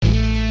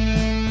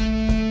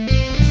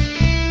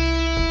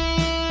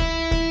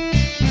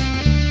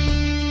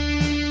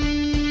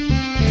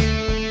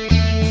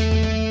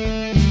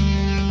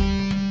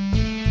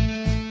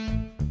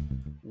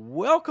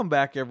welcome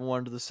back,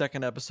 everyone, to the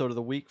second episode of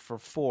the week for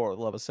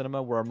Love of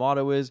Cinema, where our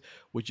motto is,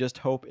 we just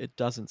hope it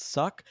doesn't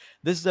suck.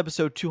 This is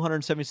episode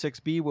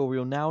 276B, where we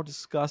will now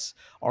discuss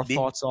our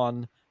thoughts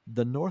on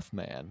The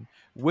Northman.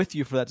 With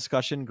you for that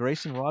discussion,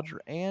 Grayson, Roger,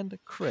 and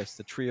Chris.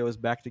 The trio is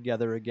back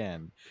together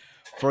again.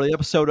 For the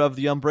episode of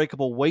The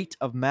Unbreakable Weight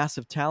of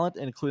Massive Talent,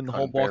 including the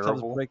whole box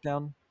office Unbearable.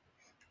 breakdown.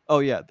 Oh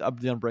yeah,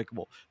 the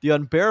Unbreakable, the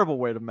unbearable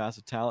weight of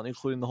massive talent,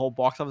 including the whole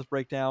box office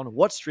breakdown,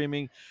 what's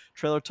streaming,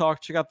 trailer talk.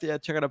 Check out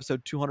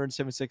episode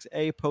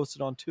 276A,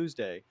 posted on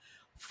Tuesday,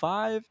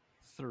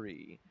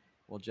 5/3.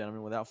 Well,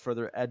 gentlemen, without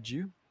further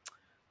ado,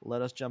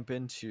 let us jump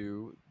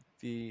into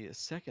the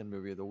second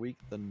movie of the week,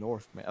 The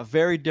Northman, a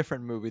very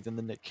different movie than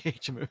the Nick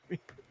Cage movie.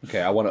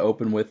 Okay, I want to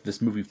open with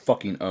this movie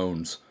fucking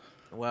owns.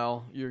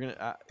 Well, you're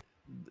gonna.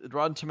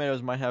 Rotten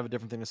Tomatoes might have a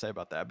different thing to say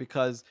about that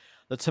because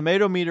the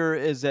tomato meter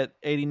is at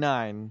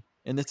 89,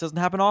 and this doesn't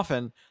happen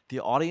often. The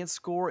audience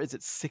score is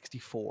at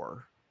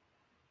 64.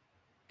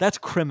 That's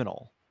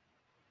criminal.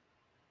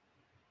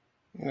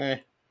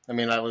 I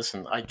mean,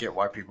 I get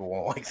why people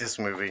won't like this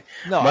movie.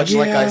 No, Much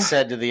like I yeah.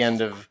 said to the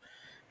end of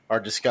our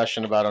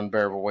discussion about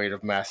Unbearable Weight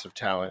of Massive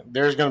Talent,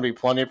 there's going to be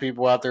plenty of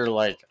people out there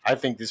like, I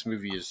think this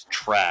movie is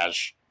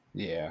trash.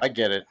 Yeah, I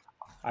get it.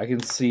 I can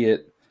see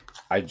it.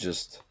 I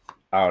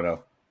don't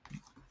know.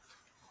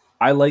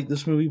 I like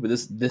this movie, but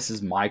this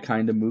is my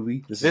kind of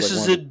movie. This like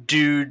is a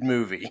dude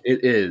movie.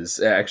 It is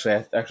actually.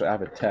 I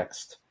have a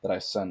text that I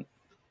sent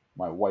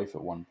my wife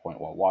at one point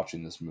while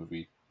watching this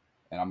movie,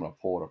 and I'm gonna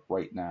pull it up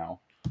right now.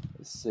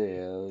 It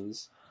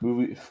says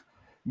movie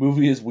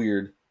is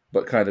weird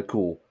but kind of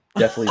cool.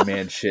 Definitely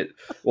man shit.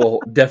 Well,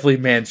 definitely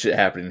man shit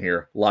happening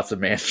here. Lots of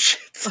man shit.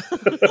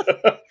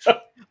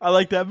 I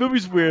like that.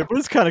 Movie's weird, but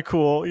it's kind of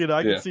cool. You know,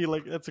 I can Yeah. see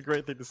like that's a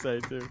great thing to say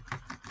too.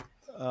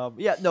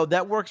 Yeah, no,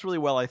 that works really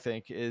well. I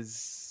think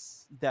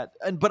is that,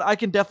 but I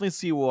can definitely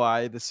see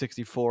why the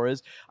 64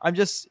 is.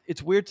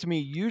 It's weird to me.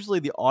 Usually,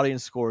 the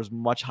audience score is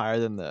much higher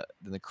than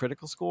the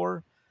critical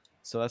score,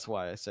 so that's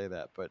why I say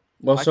that. But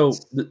Well, I so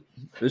can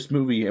this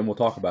movie, and we'll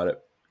talk about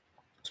it.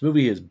 This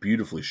movie is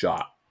beautifully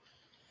shot.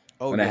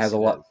 Oh, And it yes, has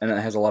it is. and it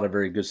has a lot of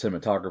very good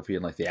cinematography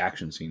and like the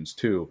action scenes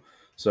too.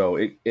 So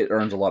it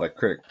earns a lot of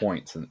critic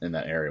points in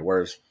that area.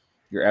 Whereas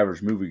your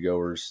average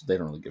moviegoers, they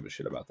don't really give a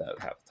shit about that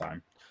half the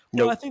time.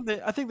 Well, Nope.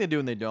 I think they do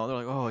and they don't. They're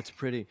like, oh, it's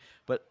pretty,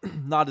 but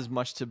not as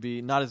much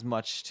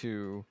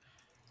to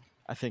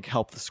I think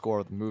help the score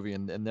of the movie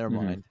in their Mhm.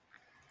 mind.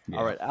 Yeah.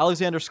 All right,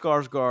 Alexander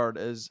Skarsgård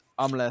as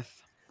Amleth,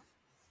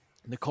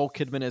 Nicole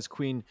Kidman as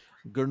Queen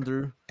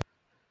Gundr,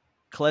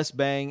 Kles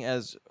Bang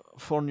as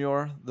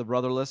Fornyor the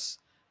Brotherless,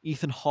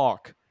 Ethan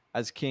Hawke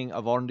as King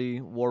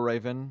Avarndi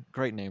Warraven,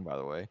 great name by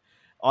the way.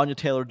 Anya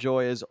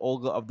Taylor-Joy as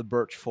Olga of the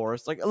Birch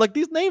Forest. Like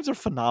these names are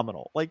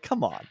phenomenal. Like,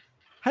 come on,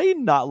 how do you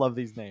not love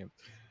these names?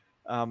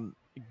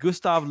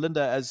 Gustav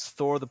Linda as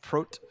Thor the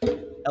Prote,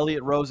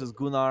 Elliot Rose as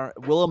Gunnar,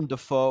 Willem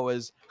Dafoe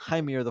as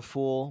Hymir the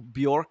Fool,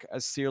 Bjork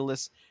as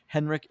Seerless,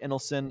 Rebecca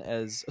Innelson,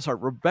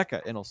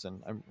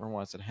 I remember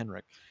when I said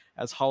Henrik,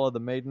 as Hala the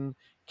Maiden,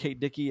 Kate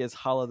Dickey as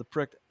Hala the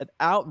Prick, and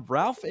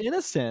Ralph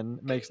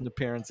Ineson makes an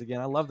appearance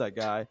again. I love that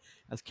guy,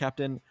 as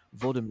Captain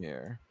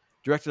Vodemir.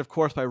 Directed, of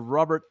course, by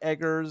Robert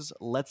Eggers.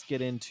 Let's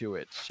get into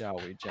it, shall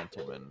we,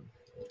 gentlemen?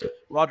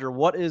 Roger,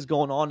 what is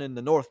going on in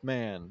the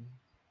Northman?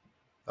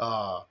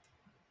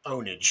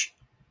 Ownage.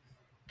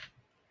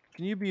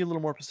 Can you be a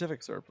little more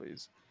specific, sir,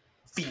 please?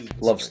 Fiends.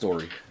 Love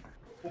story.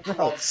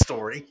 Love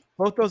story.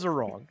 Both those are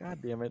wrong. God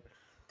damn it.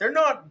 They're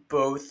not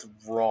both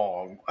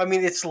wrong. I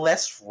mean, it's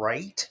less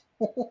right.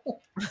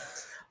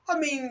 I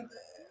mean,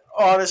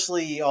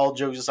 honestly, all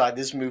jokes aside,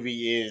 this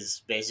movie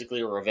is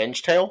basically a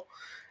revenge tale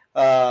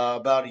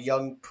about a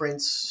young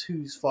prince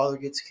whose father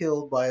gets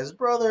killed by his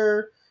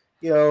brother.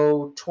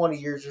 20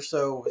 years or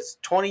so. It's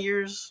 20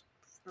 years?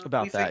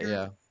 About we that, figure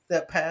yeah.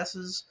 That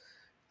passes.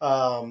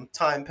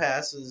 Time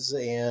passes,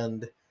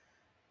 and,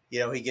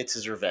 he gets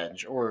his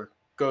revenge, or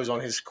goes on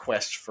his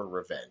quest for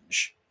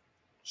revenge.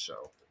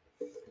 So,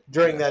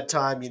 during that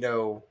time,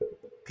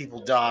 people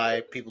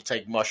die, people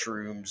take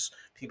mushrooms,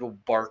 people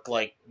bark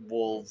like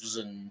wolves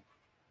and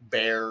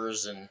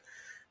bears and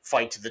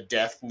fight to the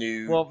death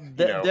nude. Well,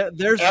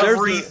 there's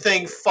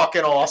everything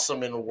fucking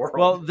awesome in the world.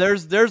 Well,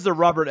 there's the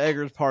Robert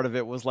Eggers part of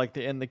it was like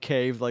in the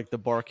cave, like the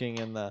barking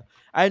and the.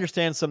 I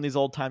understand some of these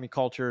old timey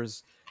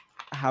cultures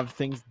have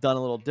things done a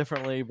little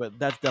differently, but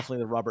that's definitely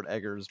the Robert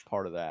Eggers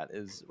part of that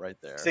is right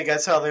there. I think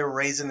that's how they were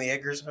raised in the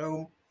Eggers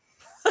home.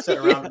 Sat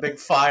around a big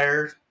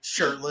fire,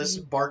 shirtless,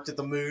 barked at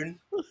the moon.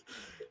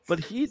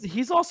 But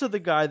he's also the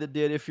guy that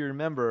did, if you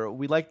remember,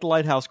 we liked The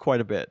Lighthouse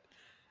quite a bit.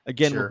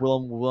 Again, Sure.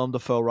 with Willem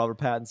Dafoe, Robert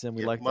Pattinson,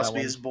 we liked that must be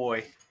one. his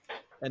boy.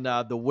 And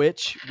The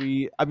Witch,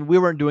 we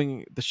weren't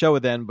doing the show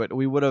then, but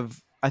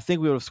I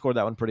think we would have scored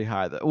that one pretty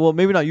high. Well,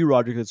 maybe not you,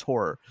 Roger, because it's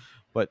horror.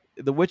 But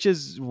The Witch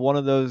is one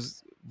of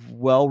those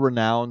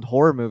well-renowned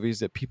horror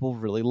movies that people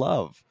really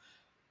love.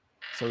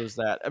 So there's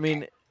that. I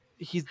mean,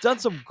 he's done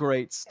some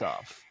great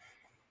stuff.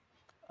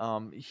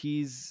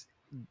 He's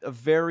a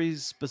very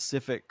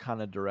specific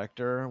kind of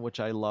director,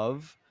 which I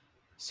love.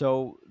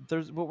 So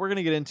there's what we're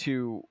gonna get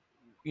into.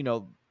 You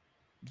know,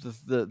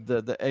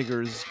 the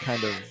Eggers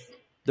kind of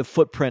the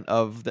footprint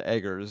of the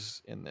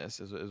Eggers in this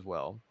as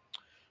well.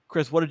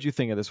 Chris, what did you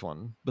think of this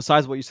one?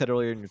 Besides what you said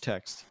earlier in your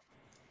text.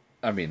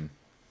 I mean,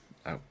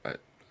 I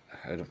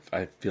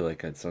I feel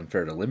like it's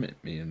unfair to limit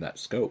me in that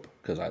scope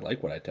because I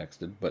like what I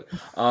texted. But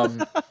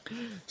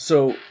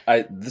so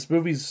I this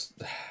movie's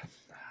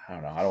I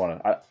don't know. I don't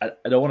want to.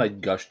 I don't want to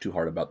gush too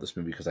hard about this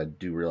movie because I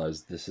do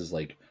realize this is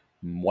like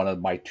one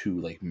of my two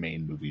like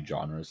main movie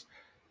genres.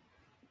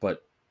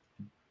 But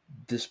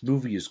this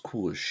movie is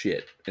cool as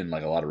shit in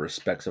like a lot of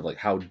respects of like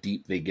how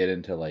deep they get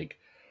into like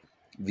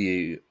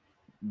the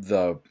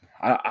the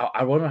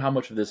I wonder how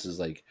much of this is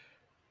like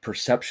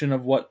perception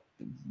of what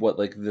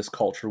like this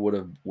culture would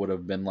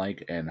have been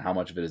like and how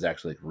much of it is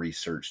actually like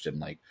researched and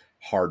like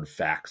hard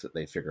facts that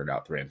they figured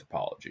out through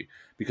anthropology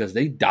because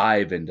they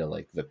dive into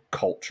like the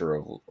culture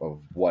of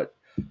what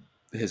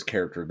his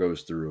character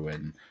goes through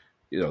and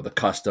the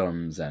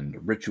customs and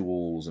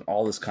rituals and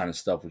all this kind of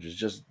stuff which is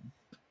just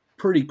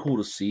pretty cool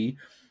to see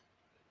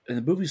and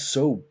the movie's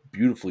so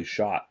beautifully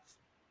shot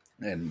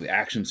and the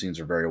action scenes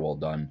are very well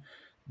done.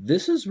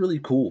 This is really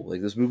cool.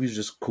 Like this movie's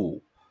just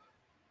cool,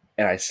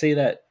 and I say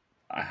that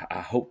I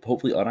hope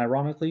hopefully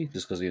unironically,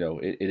 just because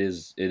it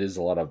is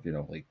a lot of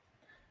like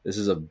this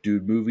is a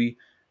dude movie,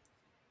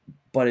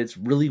 but it's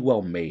really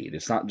well made.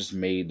 It's not just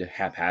made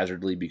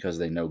haphazardly because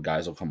they know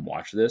guys will come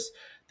watch this.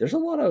 There's a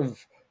lot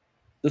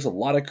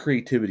of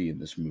creativity in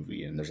this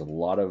movie, and there's a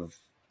lot of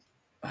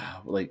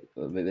like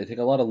they take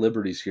a lot of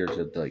liberties here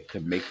to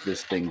make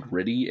this thing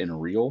gritty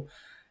and real,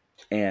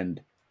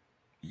 and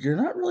you're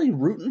not really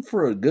rooting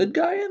for a good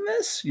guy in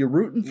this. You're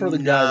rooting for the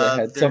guy that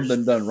Nah, had something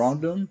done there's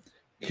wrong to him.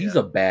 He's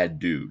yeah. a bad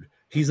dude.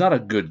 He's not a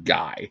good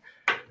guy.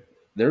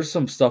 There's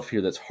some stuff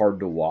here that's hard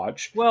to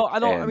watch, Well, I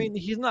don't. I and mean,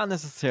 he's not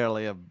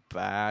necessarily a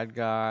bad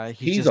guy.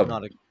 He's he's just a.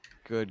 not a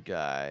good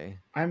guy.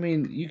 I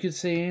mean, you could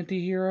say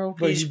anti-hero,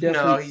 but He's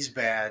no, he's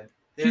bad.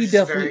 he There's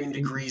definitely varying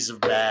degrees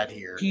of bad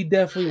here. he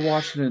definitely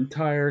watched an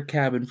entire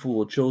cabin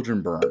full of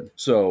children burn.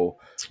 So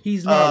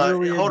he's not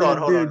really a Hold on,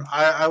 good hold on. dude.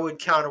 I would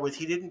counter with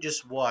he didn't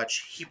just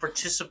watch; he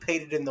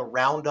participated in the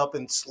roundup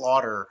and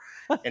slaughter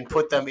and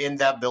put them in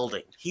that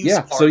building. He's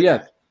Yeah. part So of yeah,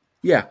 that.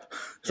 yeah.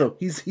 So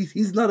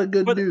he's not a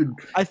good But dude.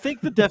 I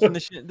think the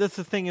definition. That's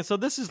the thing is. So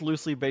this is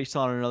loosely based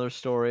on another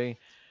story.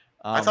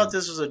 I thought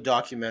this was a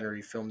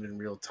documentary filmed in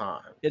real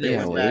time. It They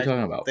Yeah. is. went What are you back.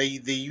 talking about? They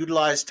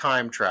utilized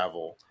time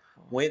travel,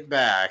 went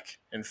back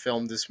and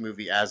filmed this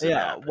movie as it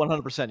Yeah, happened.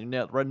 100%. You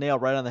nailed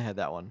right on the head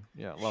that one.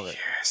 Yeah, love it.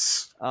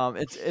 Yes.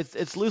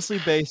 It's loosely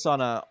based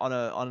on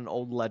an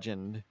old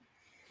legend,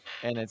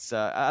 and it's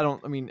I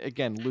don't. I mean,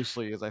 again,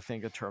 loosely is I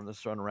think a term that's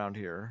thrown around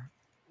here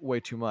way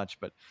too much,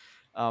 but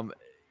um,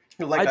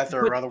 Like I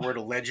throw but around the word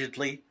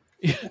allegedly.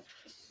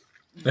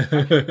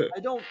 I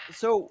don't.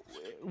 So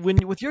when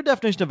with your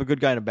definition of a good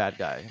guy and a bad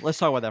guy, let's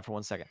talk about that for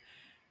 1 second.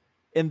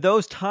 In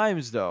those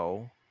times,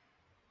 though,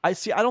 I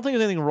see. I don't think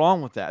there's anything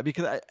wrong with that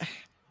because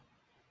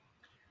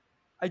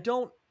I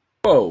don't.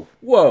 Whoa,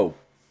 whoa.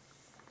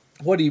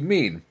 What do you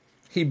mean?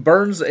 He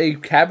burns a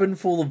cabin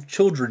full of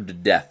children to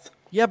death.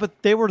 Yeah,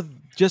 but they were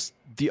just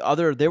the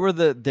other. They were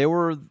the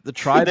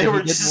tribe They that were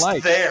he didn't just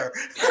like. there.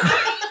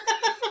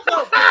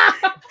 No,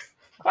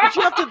 but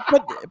you have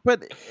to.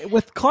 But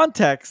with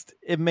context,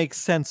 it makes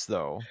sense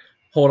though.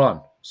 Hold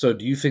on. So,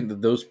 do you think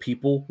that those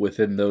people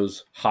within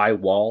those high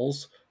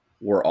walls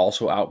were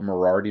also out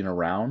marauding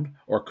around?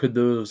 Or could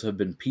those have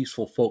been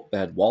peaceful folk that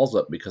had walls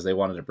up because they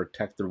wanted to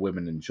protect their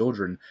women and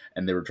children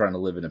and they were trying to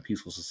live in a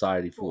peaceful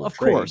society full Well, of of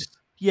trade? course,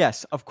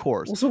 yes, of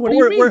course. Well, so what But do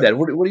you mean we're then?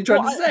 What are you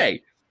trying well, to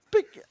say?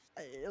 but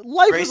life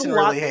was a Grayson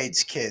lot. really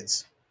hates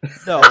kids.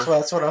 No,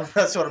 That's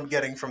what I'm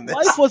getting from this.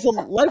 life was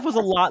a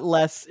lot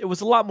less. It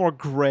was a lot more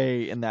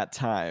gray in that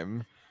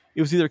time. It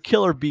was either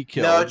kill or be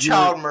No, killed.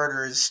 child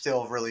murder is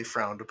still really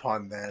frowned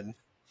upon then,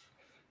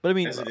 But I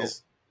mean, as it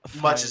is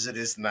fine. much as it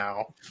is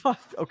now.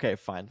 Okay,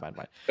 fine.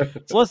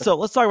 So let's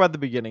talk about the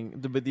beginning,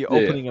 the Yeah.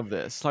 opening of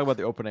this. Talk about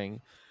the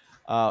opening.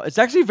 It's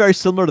actually very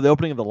similar to the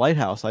opening of the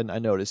lighthouse. I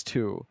noticed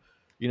too.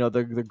 You know,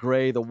 the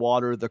gray, the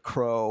water, the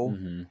crow.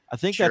 Mm-hmm. I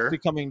think Sure. that's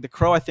becoming the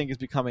crow. I think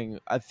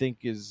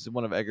is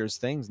one of Egger's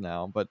things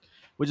now, but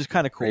which is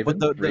kind of cool. Raven,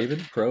 But the Raven,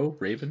 Crow,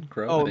 Raven,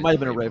 Crow. oh, I it didn't might have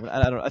know been a raven.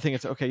 I don't know. I think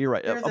it's okay. You're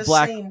right. They're A the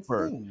black same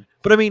bird. thing.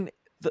 But I mean,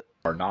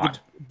 Or not.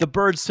 the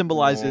bird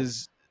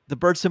symbolizes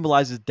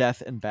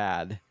death and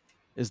bad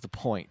is the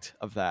point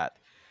of that.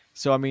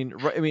 So I mean,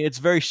 it's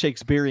very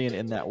Shakespearean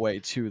in that way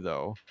too,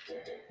 though.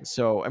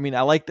 So I mean,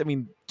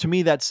 to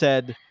me that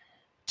said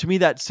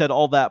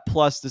all that.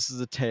 Plus, this is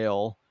a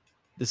tale,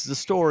 this is a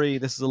story,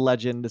 this is a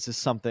legend, this is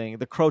something.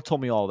 The crow told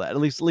me all that. At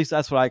least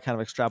that's what I kind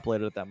of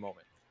extrapolated at that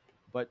moment.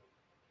 But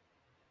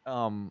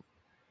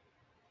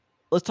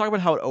let's talk about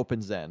how it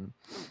opens. Then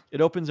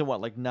it opens in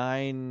what, like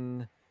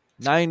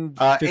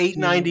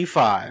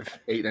 895.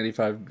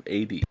 895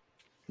 AD.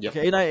 Yep.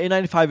 Okay,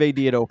 895 AD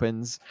it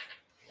opens,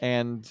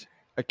 and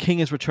a king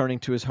is returning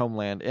to his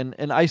homeland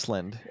in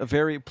Iceland, a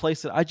very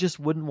place that I just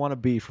wouldn't want to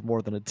be for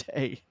more than a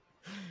day.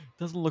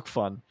 Doesn't look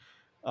fun.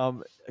 A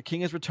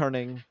king is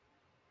returning,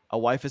 a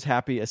wife is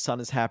happy, a son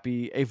is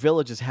happy, a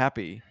village is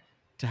happy.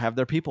 to have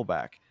their people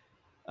back.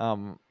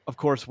 Of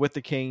course, with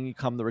the king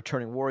come the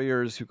returning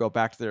warriors who go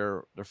back to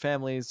their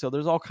families. So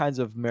there's all kinds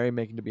of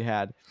merrymaking to be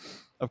had.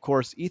 Of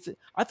course, Ethan.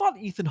 I thought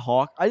Ethan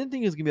Hawke. I didn't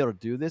think he was gonna be able to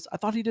do this. I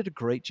thought he did a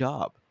great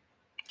job.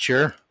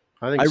 Sure,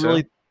 I I think so.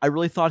 really, I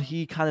really thought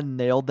he kind of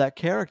nailed that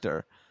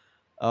character.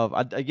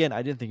 Again,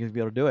 I didn't think he was gonna be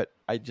able to do it.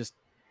 I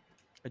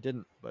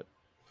didn't, but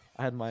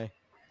I had my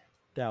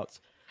doubts.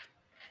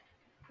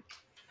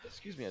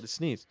 Excuse me, I had to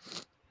sneeze.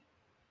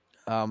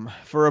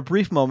 For a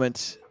brief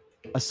moment,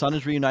 a son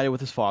is reunited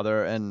with his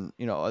father, and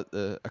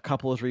a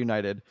couple is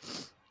reunited,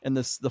 and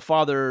the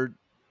father,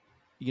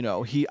 you know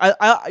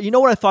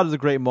what I thought was a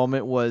great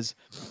moment was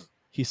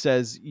he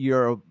says,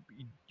 you're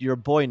a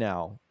boy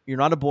now. You're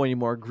not a boy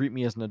anymore. Greet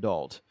me as an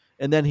adult.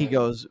 And then he Mhm.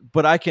 goes,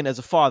 but I can, as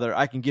a father,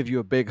 I can give you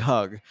a big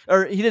hug.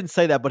 Or he didn't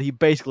say that, but he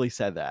basically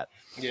said that,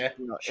 Yeah,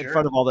 in sure.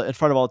 front of all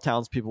the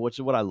townspeople, which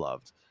is what I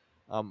loved.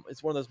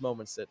 It's one of those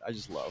moments that I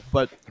just love.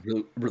 But I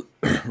really, really,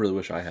 really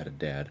wish I had a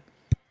dad.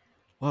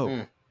 whoa,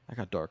 Mm. I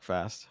got dark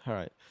fast. All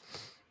right.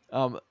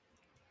 Um,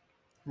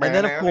 and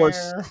then of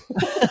course,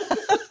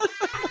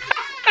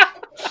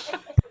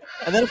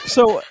 and then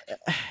so,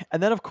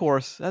 and then of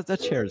course, that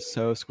chair is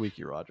so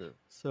squeaky, Roger.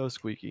 So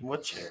squeaky.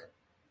 What chair?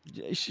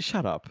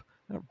 Shut up.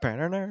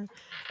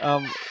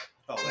 Um,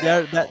 Oh,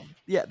 there, that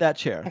yeah, that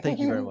chair. Thank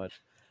you very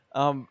much.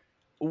 Um,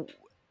 w-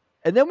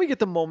 and then we get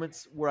the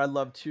moments where I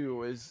love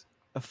too is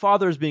a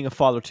father is being a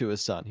father to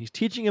his son. He's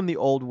teaching him the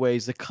old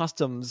ways, the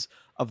customs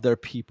of their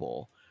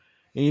people.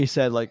 And he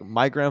said, like,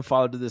 my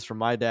grandfather did this for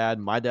my dad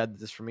did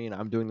this for me, and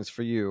I'm doing this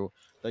for you.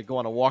 They go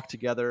on a walk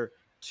together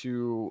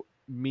to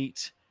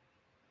meet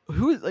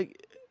who is like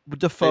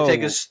They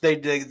take Defoe, us. They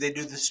do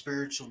the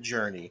spiritual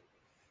journey,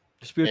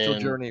 spiritual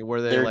and journey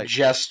where they their like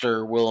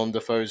jester Willem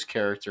Dafoe's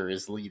character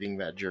is leading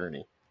that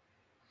journey.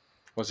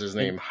 What's his and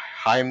name?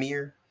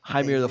 Hymir.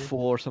 Hymir the Hymir.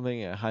 Fool or something.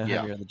 Yeah,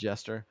 Yeah. Hymir the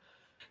Jester.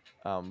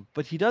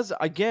 But he does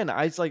again.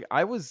 I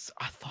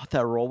thought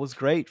that role was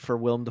great for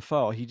Willem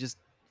Dafoe. He just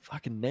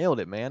fucking nailed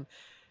it, man.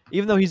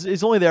 Even though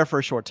he's only there for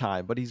a short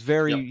time, but Yep.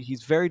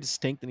 he's very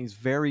distinct and he's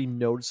very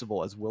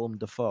noticeable as Willem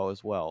Dafoe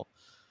as well.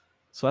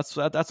 So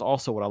that's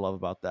also what I love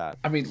about that.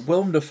 I mean,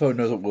 Willem Dafoe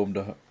knows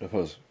what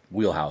Dafoe's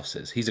wheelhouse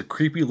is. He's a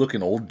creepy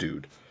looking old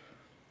dude.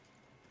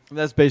 And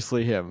that's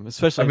basically him, I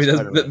especially in mean,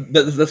 Spider Man.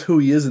 that's who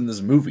he is in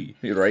this movie,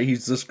 right?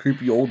 He's this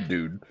creepy old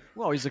dude.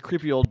 Well, he's a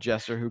creepy old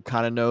jester who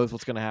kind of knows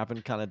what's going to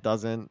happen, kind of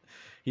doesn't.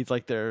 He's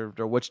like their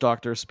witch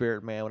doctor,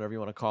 spirit man, whatever you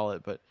want to call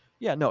it. But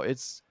yeah, no,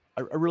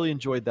 I really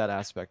enjoyed that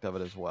aspect of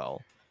it as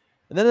well.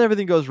 And then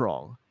everything goes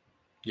wrong.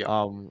 Yep.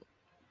 Um,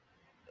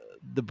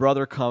 the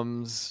brother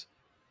comes.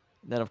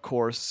 And then of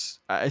course,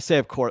 I say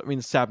of course. I mean,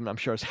 it's happened. I'm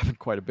sure it's happened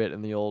quite a bit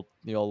in the old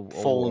world.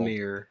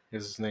 Folnir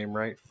is his name,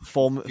 right?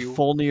 Fuel.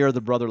 Fulnir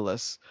the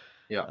brotherless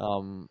Yeah.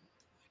 um,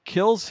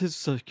 kills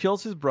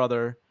his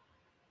brother,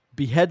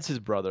 beheads his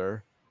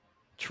brother,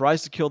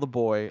 tries to kill the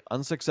boy,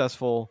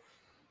 unsuccessful,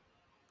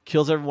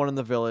 kills everyone in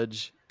the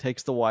village,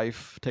 takes the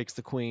wife, takes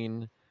the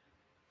queen,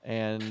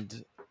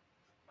 and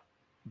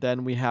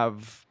then we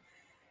have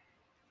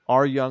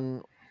our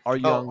young our Oh,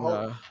 young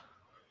oh,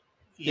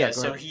 yeah, yeah.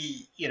 go So ahead.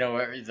 he,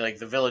 like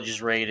the village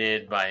is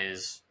raided by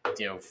his,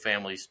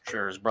 family's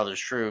or his brother's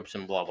troops,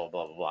 and blah blah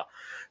blah blah blah.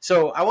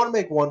 So I want to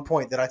make one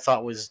point that I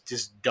thought was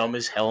just dumb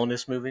as hell in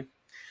this movie.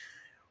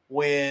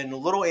 When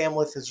little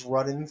Amleth is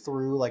running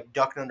through, like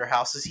ducking under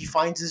houses, he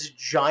finds this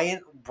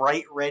giant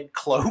bright red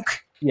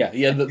cloak Yeah,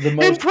 yeah, the and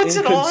most puts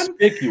it on.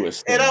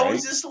 inconspicuous And thing, I right?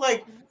 was just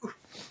like,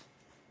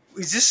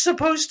 is this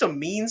supposed to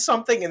mean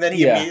something? And then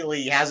he Yeah,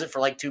 immediately has it for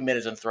like 2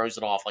 minutes and throws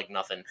it off like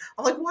nothing.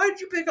 I'm like, why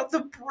did you pick up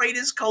the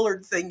brightest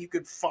colored thing you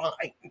could find?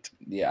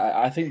 yeah.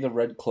 I think the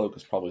red cloak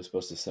is probably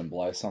supposed to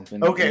symbolize something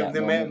in Okay, that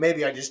then moment.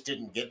 maybe I just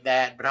didn't get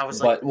that, but I was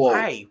like, But well,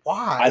 why?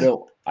 I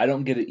Why?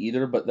 don't get it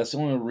either. But that's the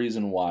only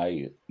reason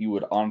why you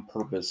would on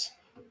purpose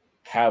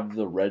have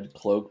the red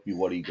cloak be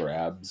what he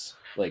grabs,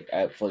 like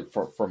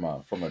from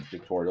a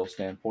dictatorial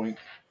standpoint,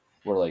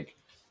 where like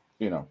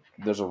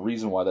there's a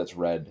reason why that's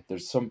red.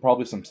 There's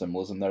probably some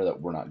symbolism there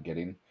that we're not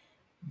getting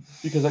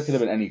because that could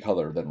have been any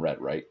color than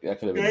red, right? That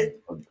could have Right?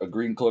 been a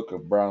green cloak, a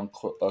brown I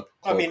cloak,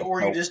 mean, a or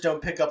you purple. just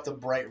don't pick up the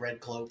bright red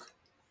cloak.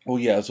 Well,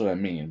 yeah, that's what I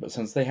mean. But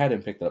since they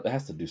hadn't picked it up, it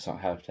has to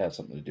have to have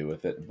something to do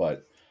with it.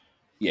 But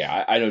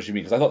yeah, I know what you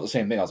mean because I thought the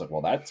same thing. I was like,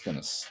 well, that's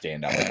gonna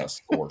stand out like a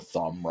sore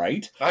thumb,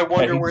 right? I And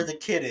wonder where he, the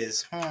kid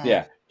is.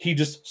 yeah, he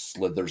just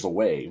slithers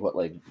away. But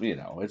like,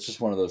 it's just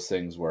one of those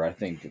things where I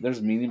think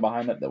there's meaning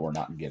behind it that we're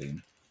not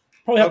getting.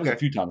 Probably happens a Okay.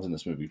 few times in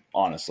this movie,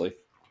 honestly.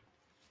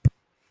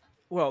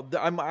 Well,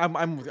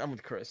 I'm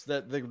with Chris.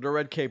 That the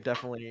red cape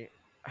definitely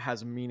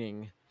has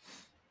meaning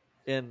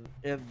in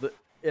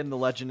the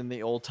legend in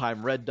the old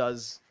time. Red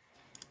does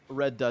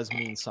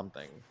mean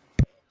something.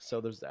 So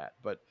there's that.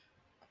 But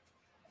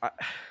I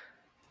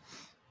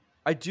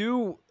I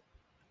do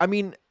I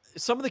mean,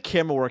 some of the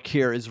camera work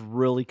here is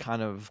really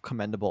kind of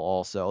commendable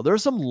also.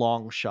 There's some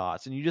long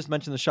shots, and you just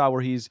mentioned the shot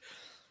where he's,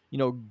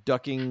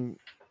 ducking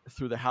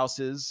through the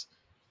houses,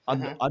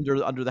 Mm-hmm.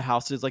 under the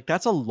houses. Like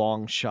that's a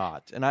long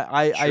shot, and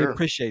I Sure.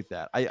 appreciate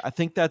that. I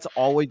think that's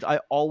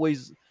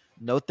always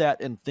note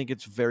that and think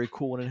it's very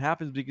cool when it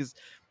happens, because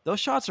those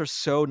shots are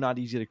so not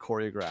easy to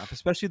choreograph,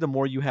 especially the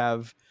more you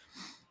have,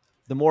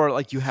 the more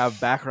like you have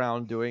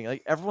background doing,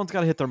 like everyone's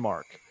got to hit their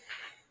mark,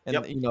 and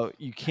Yep.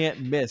 you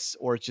can't miss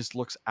or it just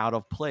looks out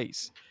of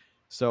place.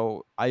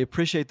 So I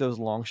appreciate those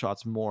long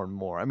shots more and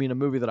more. I mean, a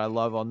movie that I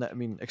love on that, I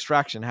mean,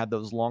 Extraction had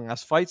those long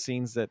ass fight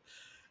scenes that,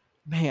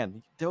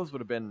 man, those would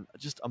have been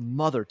just a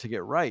mother to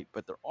get right,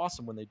 but they're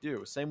awesome when they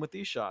do. Same with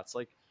these shots.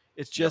 Like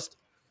it's Yep. just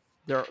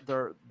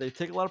they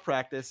take a lot of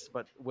practice,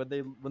 but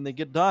when they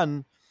get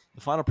done,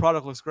 the final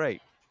product looks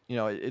great.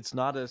 It's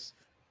not as,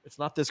 it's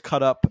not this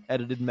cut up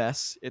edited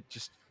mess.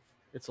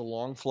 It's a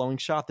long flowing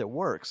shot that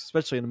works,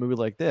 especially in a movie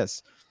like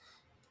this,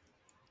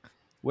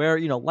 where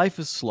life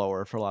is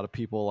slower for a lot of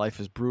people. Life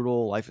is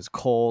brutal. Life is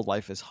cold.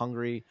 Life is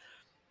hungry.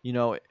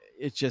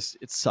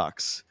 It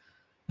sucks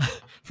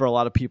for a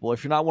lot of people.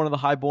 If you're not one of the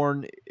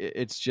highborn,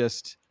 it's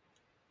just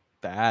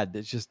bad.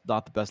 It's just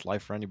not the best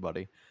life for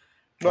anybody.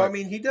 No, I But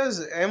mean he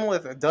does.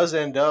 Amleth does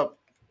end up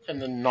in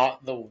the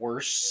not the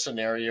worst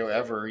scenario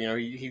ever.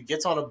 He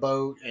gets on a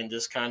boat and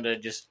just kind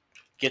of just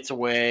gets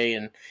away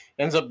and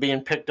ends up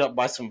being picked up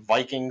by some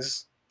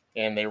Vikings,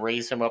 and they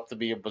raise him up to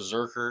be a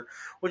berserker,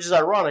 which is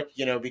ironic,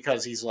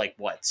 because he's like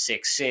what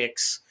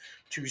 6'6",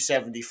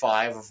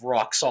 275 of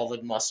rock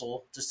solid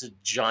muscle, just a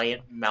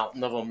giant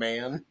mountain of a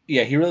man.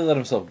 Yeah, he really let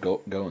himself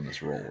go in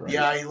this role, right?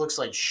 Yeah, he looks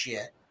like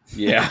shit.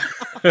 Yeah.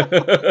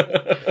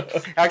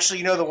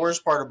 Actually, the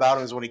worst part about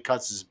him is when he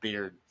cuts his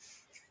beard.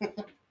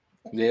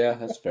 Yeah,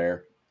 that's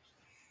fair.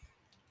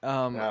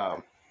 um,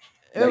 Um,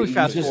 and we He's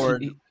fast just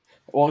forward.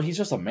 well, he's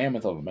just a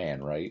mammoth of a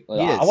man, right?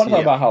 Like, He I is. want to talk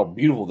Yeah. about how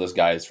beautiful this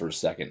guy is for a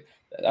second.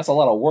 That's a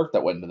lot of work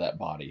that went into that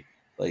body.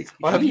 Like,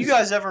 well, have you he's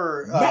guys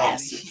ever?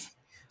 massive.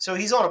 So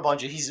he's on a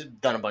bunch of. He's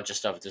done a bunch of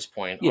stuff at this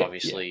point, Yeah,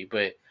 obviously.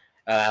 But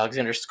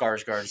Alexander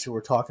Skarsgård is who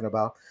we're talking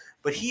about.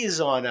 But he is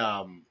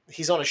on.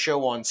 He's on a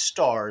show on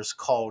Stars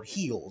called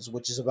Heels,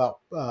 which is about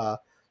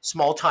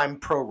small time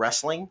pro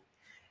wrestling.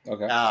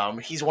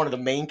 Okay. He's one of the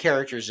main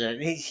characters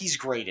in it. He's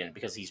great in it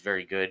because he's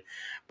very good.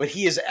 But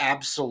he is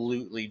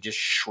absolutely just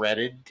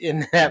shredded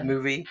in that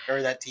movie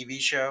or that TV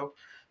show.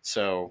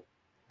 So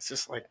it's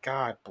just like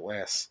God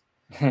bless.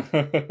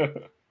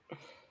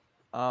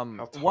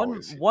 How tall One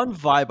is he? one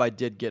vibe I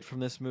did get from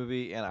this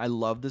movie, and I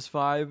love this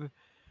vibe,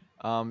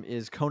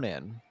 is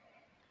Conan,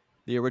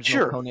 the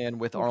original Sure. Conan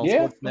with Arnold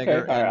Yeah. Okay.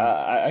 Schwarzenegger I, and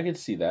I I can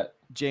see that.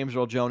 James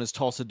Earl Jones as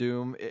Tulsa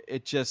Doom.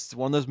 It just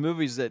one of those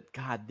movies that,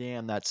 god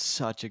damn, that's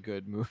such a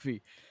good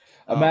movie.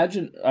 Um,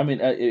 Imagine. I mean,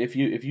 if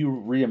you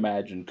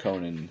reimagine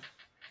Conan,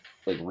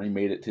 like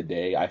remade it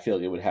today, I feel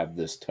like it would have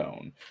this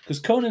tone. Because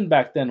Conan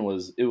back then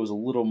was a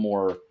little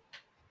more.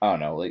 I don't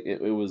know. Like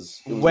it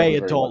was way definitely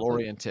very adult much like,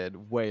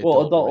 oriented. Way well,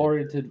 adult adult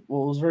oriented. oriented.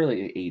 Well, it was very like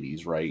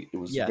 '80s, right? It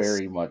was Yes,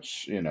 very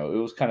much, it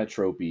was kind of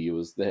tropey.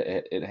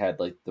 It had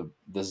like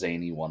the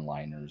zany one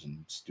liners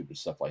and stupid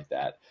stuff like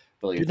that.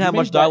 But like if didn't you have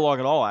much made that, dialogue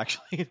at all.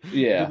 Actually, didn't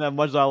yeah, have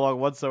much dialogue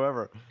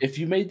whatsoever. if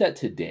you made that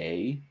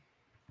today,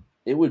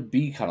 it would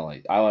be kind of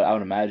like I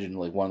would imagine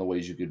like one of the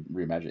ways you could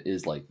reimagine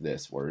is like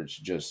this, where it's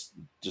just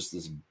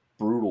this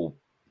brutal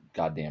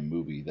goddamn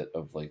movie that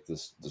of like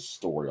this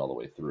story all the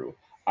way through.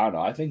 I don't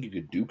know. I think you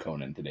could do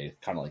Conan today,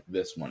 kind of like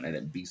this one, and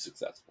it'd be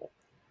successful.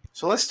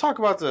 So let's talk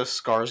about the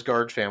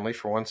Skarsgård family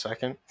for 1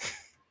 second.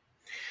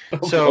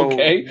 So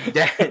Okay.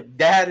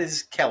 dad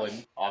is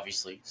Kellen,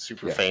 obviously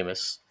super Yeah.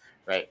 famous,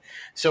 right?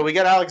 So we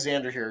got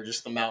Alexander here,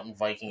 just the mountain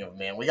Viking of a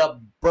man. We got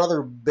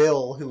brother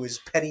Bill, who is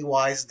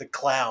Pennywise the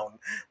clown.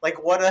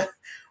 Like what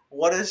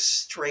a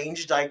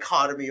strange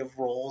dichotomy of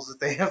roles that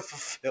they have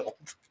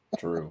fulfilled.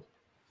 True.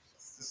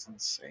 This is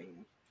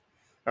insane.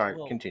 All right,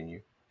 Well,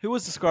 continue. who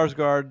was the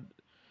Skarsgård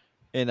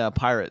in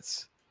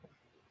Pirates?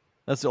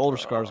 That's the older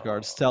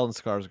Skarsgård, Stellan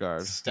Skarsgård,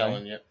 right?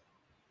 Stellan, yep.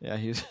 Yeah,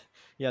 he's.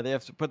 Yeah, they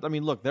have to. But I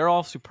mean, look, they're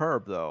all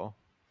superb though.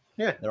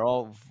 Yeah. They're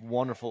all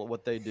wonderful at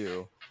what they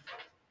do.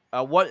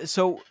 What?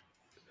 So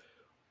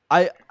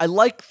I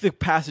like the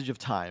passage of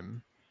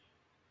time,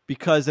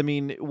 because I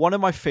mean, one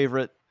of my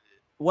favorite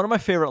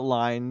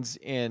lines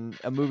in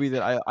a movie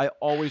that I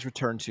always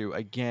return to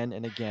again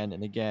and again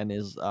and again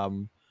is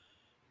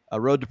A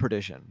Road to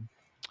Perdition,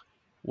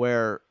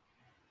 where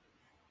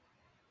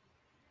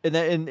in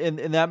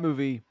that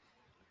movie,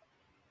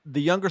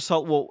 the younger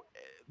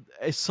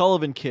a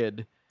Sullivan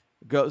kid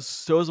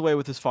stows away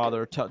with his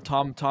father,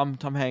 Tom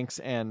Hanks,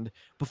 and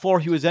before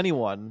he was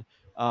anyone,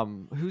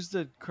 who's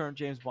the current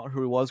James Bond?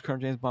 Who was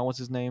current James Bond? What's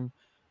his name?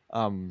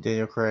 Um,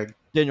 Daniel Craig.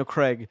 Daniel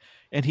Craig,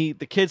 and the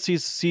kid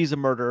sees a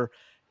murder,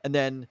 and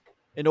then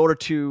in order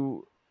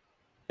to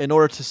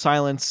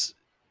silence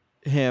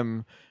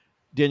him,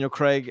 Daniel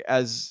Craig,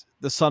 as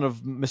the son of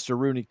Mr.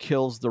 Rooney,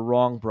 kills the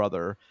wrong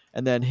brother,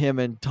 and then him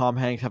and Tom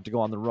Hanks have to go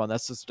on the run.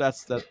 That's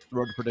the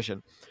Road to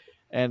Perdition.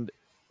 And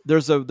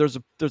there's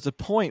a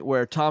point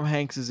where Tom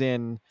Hanks is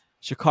in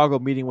Chicago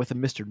meeting with a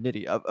Mr.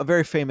 Nitty, a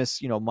very famous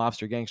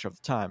mobster gangster of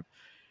the time.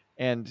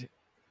 And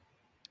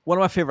one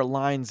of my favorite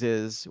lines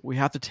is, "We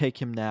have to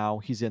take him now.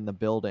 He's in the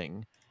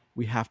building.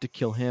 We have to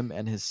kill him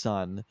and his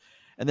son."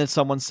 And then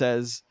someone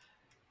says,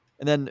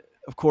 and then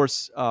of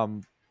course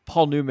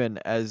Paul Newman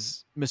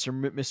as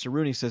Mr.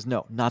 Rooney says,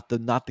 no, not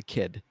the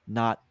kid,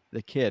 not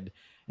the kid.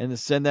 And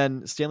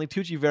then Stanley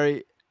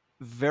Tucci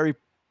very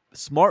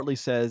smartly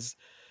says,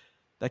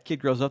 that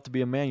kid grows up to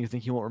be a man. You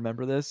think he won't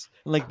remember this?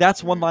 And like,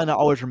 that's one line I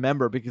always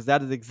remember, because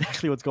that is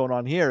exactly what's going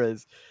on here.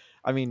 Is,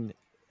 I mean,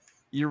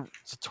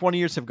 20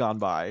 years have gone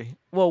by.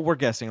 Well, we're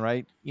guessing,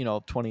 right?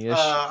 20-ish.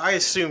 I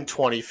assume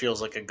 20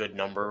 feels like a good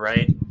number,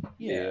 right?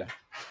 Yeah.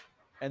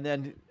 And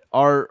then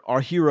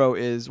our hero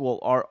is, well,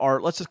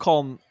 our let's just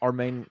call him our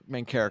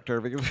main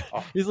character, because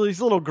Oh. he's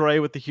a little gray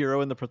with the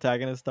hero and the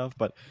protagonist stuff,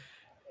 but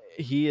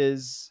he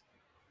has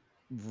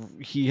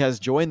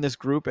joined this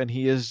group, and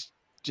he is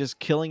just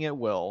killing it.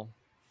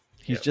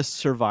 He's Yeah. just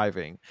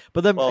surviving.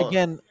 But then Well,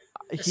 again,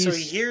 so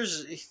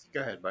he's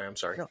go ahead, buddy. I'm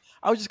sorry.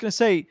 I was just gonna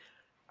say,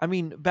 I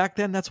mean, back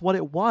then that's what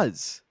it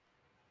was.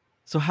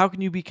 So how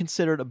can you be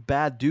considered a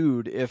bad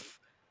dude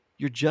if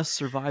you're just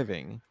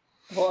surviving?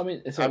 Well, I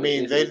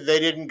mean, They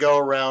didn't go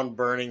around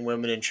burning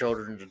women and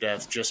children to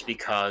death just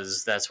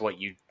because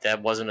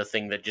that wasn't a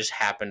thing that just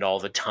happened all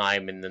the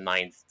time in the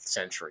 9th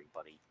century,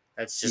 buddy.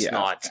 That's just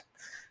not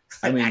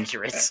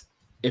accurate.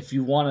 If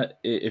you want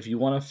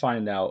to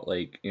find out,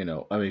 like,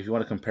 if you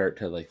want to compare it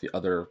to like the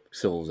other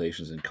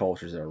civilizations and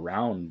cultures that are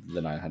around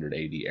the 900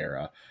 AD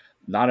era,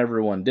 not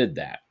everyone did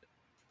that.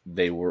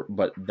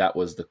 But that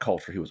was the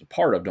culture he was a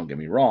part of. Don't get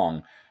me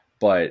wrong,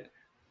 but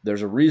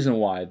there's a reason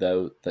why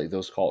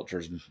those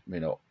cultures,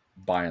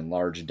 by and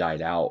large,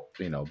 died out.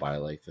 By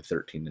like the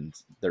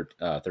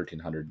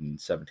 1300 and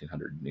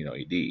 1700,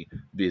 AD,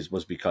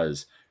 was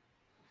because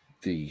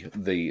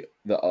the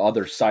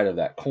other side of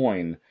that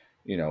coin,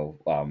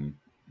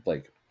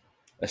 like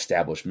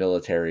established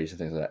militaries and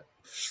things like that,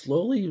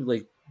 slowly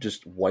like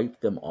just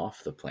wiped them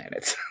off the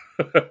planet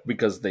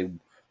because they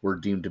were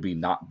deemed to be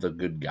not the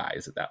good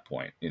guys at that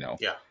point. Yeah,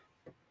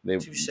 they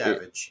too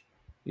savage.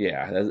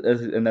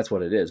 And that's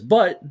what it is.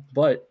 But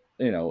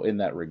in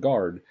that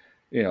regard,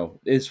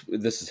 this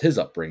is his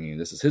upbringing.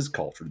 This is his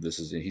culture.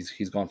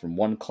 He's gone from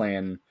one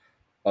clan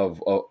of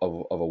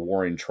a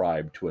warring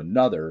tribe to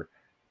another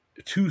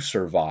to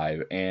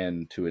survive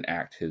and to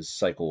enact his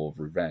cycle of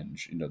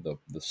revenge.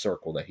 The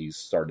circle that he's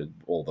started,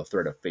 well, the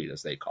thread of fate,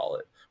 as they call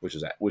it, which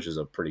is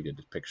a pretty good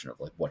depiction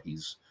of like what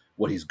he's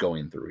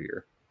going through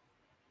here.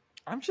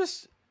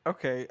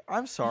 Okay.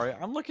 I'm sorry.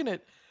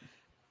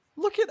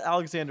 Look at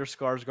Alexander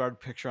Skarsgård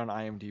picture on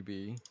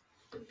IMDb.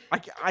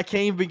 I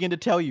can't even begin to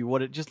tell you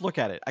what it. Just look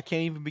at it. I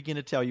can't even begin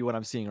to tell you what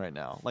I'm seeing right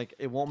now. Like,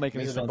 it won't make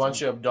any sense. A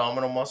bunch of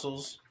abdominal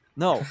muscles.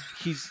 No,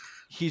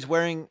 he's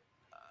wearing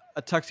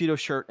a tuxedo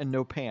shirt and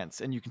no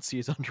pants, and you can see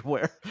his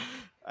underwear.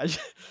 I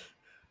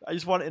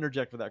just want to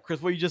interject with that,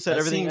 Chris. What you just said,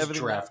 everything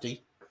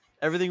drafty.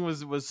 Everything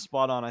was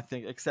spot on, I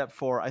think, except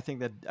for I think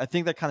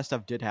that kind of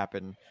stuff did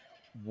happen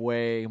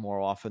way more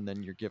often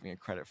than you're giving it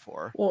credit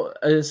for. Well,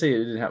 I didn't say it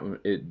didn't happen.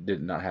 It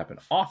did not happen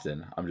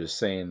often. I'm just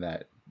saying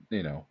that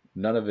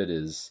none of it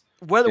is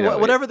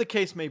whatever the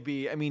case may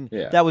be. I mean,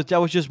 that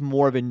was just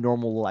more of a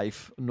normal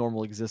life,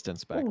 normal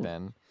existence back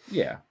then.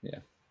 Yeah.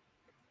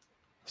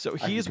 So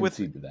he's with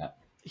a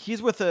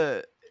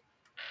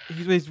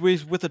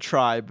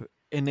tribe,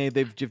 and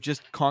they've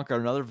just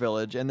conquered another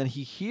village, and then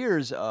he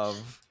hears a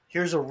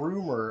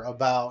rumor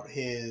about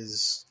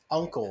his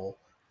uncle,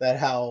 that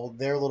how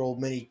their little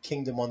mini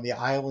kingdom on the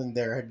island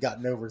there had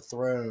gotten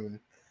overthrown,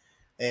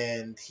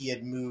 and he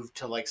had moved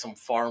to like some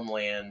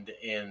farmland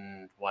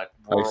in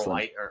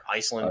Iceland,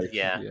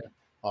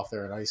 off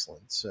there in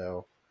Iceland.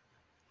 So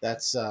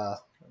that's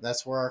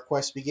where our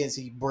quest begins.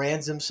 He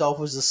brands himself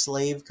as a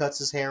slave, cuts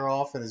his hair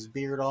off and his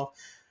beard off,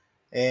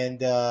 and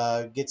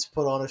gets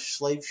put on a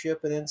slave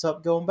ship and ends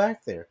up going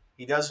back there.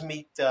 He does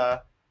meet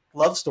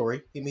love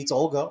story. He meets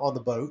Olga on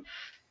the boat,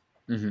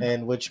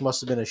 and which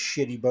must have been a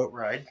shitty boat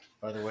ride,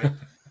 by the way.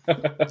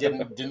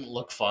 didn't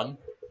look fun.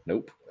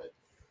 Nope. But,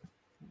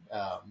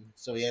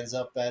 so he ends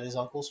up at his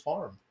uncle's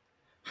farm.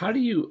 How do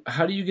you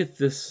get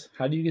this?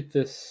 How do you get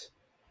this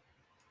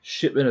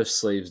shipment of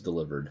slaves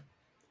delivered,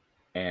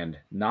 and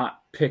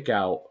not pick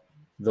out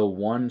the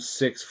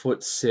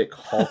 6'6"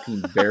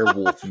 hulking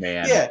werewolf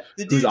man? Yeah,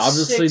 the dude's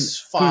obviously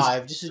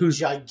 6'5", just a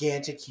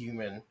gigantic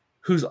human.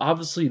 Who's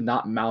obviously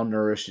not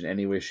malnourished in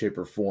any way, shape,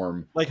 or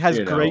form. Like has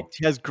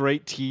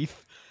great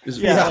teeth.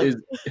 Is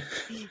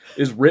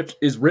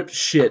ripped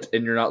shit,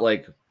 and you're not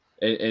like,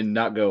 and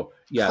not go.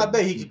 Yeah, I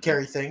bet he could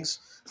carry things.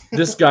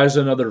 This guy's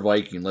another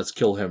Viking. Let's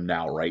kill him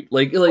now, right? How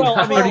do you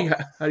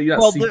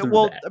not see through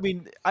that? I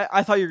mean,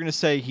 I thought you were going to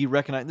say he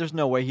recognized. There's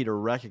no way he'd have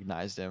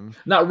recognized him.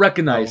 Not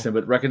recognize him,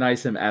 but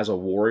recognize him as a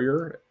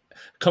warrior,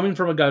 coming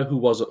from a guy who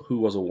was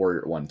a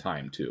warrior at one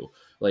time too.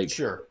 Like,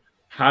 sure.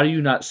 How do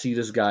you not see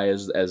this guy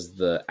as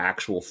the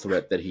actual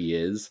threat that he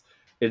is?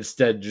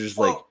 Instead, just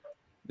I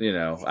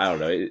don't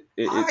know.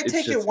 I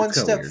take it one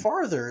step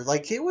farther.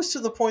 Like, it was to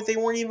the point they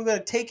weren't even going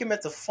to take him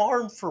at the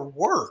farm for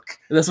work.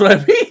 That's what I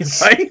mean,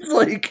 right?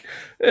 Like,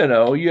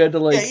 you had to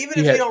like. Yeah, even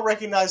if you don't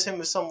recognize him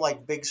as some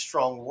like big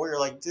strong warrior,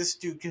 like this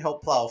dude can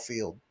help plow a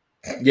field.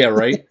 Yeah,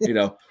 right.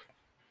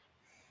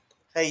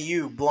 Hey,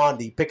 you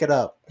Blondie, pick it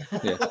up.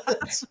 Yeah.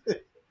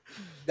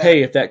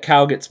 hey, if that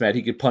cow gets mad,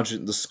 he could punch it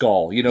in the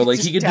skull. You know, he like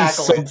he just could do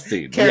tackle it,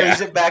 something. carries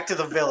Yeah. it back to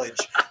the village.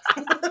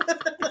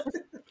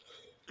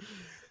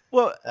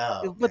 Well,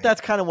 Oh but man.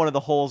 that's kind of one of the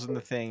holes in the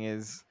thing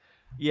is,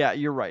 yeah,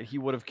 you're right. He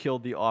would have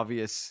killed the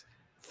obvious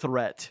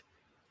threat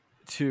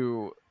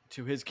to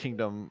his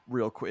kingdom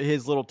real quick,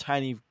 his little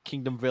tiny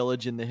kingdom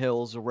village in the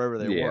hills or wherever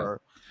they Yeah.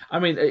 were. I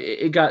mean,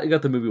 it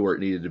got the movie where it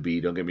needed to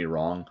be. Don't get me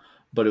wrong,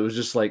 but it was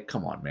just like,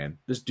 come on, man,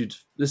 this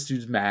dude's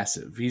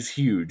massive. He's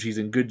huge. He's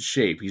in good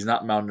shape. He's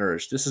not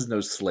malnourished. This is no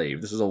slave.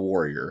 This is a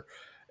warrior.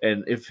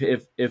 And if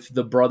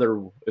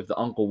the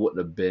uncle wouldn't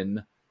have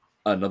been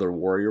another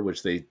warrior,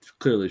 which they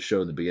clearly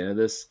show in the beginning of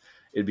this,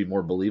 it'd be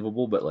more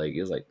believable. But like, it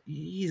was like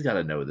he's got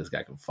to know this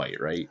guy can fight,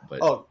 right? But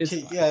Oh, it's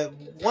fine. yeah.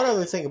 One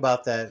other thing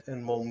about that,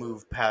 and we'll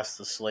move past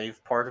the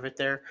slave part of it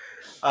there.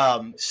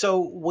 So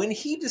when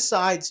he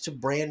decides to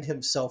brand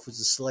himself as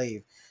a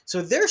slave,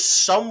 so they're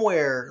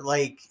somewhere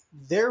like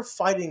they're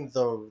fighting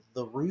the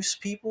Rus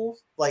people,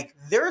 like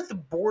they're at the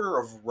border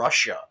of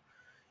Russia,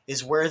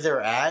 is where they're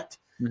at.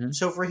 Mm-hmm.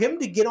 So for him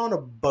to get on a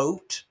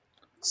boat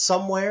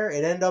somewhere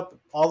and end up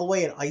all the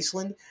way in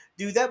Iceland,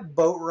 dude, that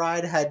boat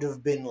ride had to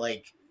have been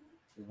like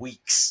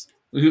weeks.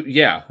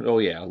 Yeah. Oh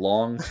yeah.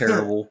 Long,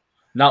 terrible,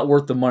 not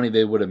worth the money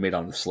they would have made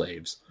on the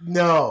slaves.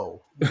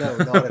 No, no,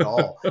 not at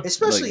all. Like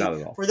Especially not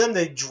at all. for them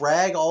to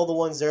drag all the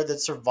ones there that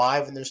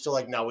survive, and they're still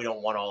like, "No, we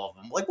don't want all of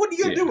them." Like, what are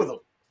you gonna Yeah. do with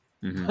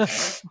them?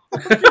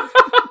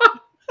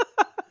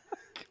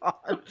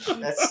 God.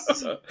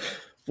 That's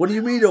What do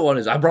you mean no one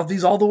is? I brought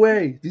these all the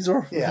way. These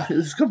are Yeah.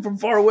 This come from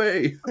far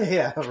away.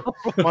 yeah.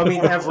 Well, I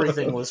mean,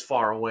 everything was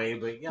far away,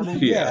 but I mean,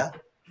 Yeah.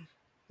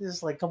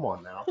 It's like, come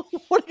on now,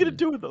 What are you gonna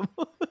do with them?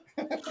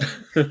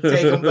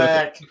 take them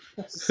back.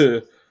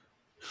 Oh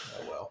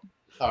well.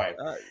 All right.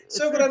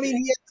 So, It's but I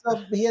mean,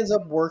 he ends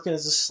up working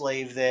as a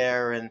slave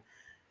there, and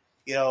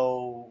you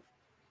know,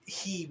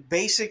 he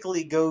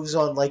basically goes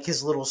on like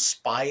his little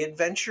spy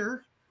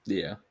adventure.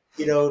 Yeah.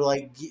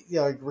 Like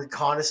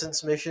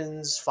reconnaissance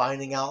missions,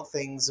 finding out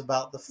things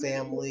about the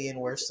family and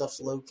where stuff's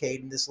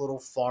located in this little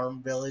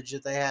farm village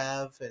that they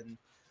have, and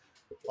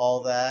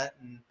all that,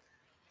 and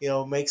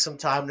make some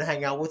time to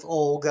hang out with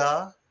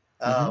Olga.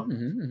 Mm-hmm,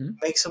 mm-hmm.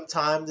 Make some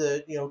time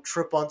to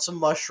trip on some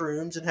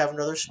mushrooms and have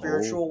another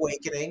spiritual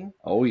awakening.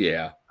 Oh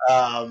yeah.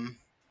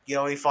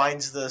 He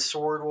finds the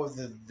sword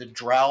with the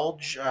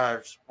Drowge.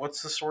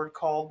 What's the sword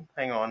called?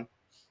 Hang on,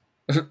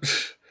 I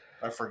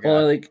Well,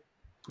 forgot. like,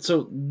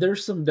 so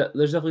there's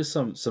there's definitely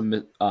some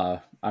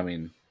I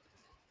mean,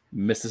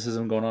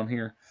 mysticism going on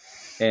here,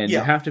 and Yeah,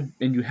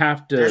 you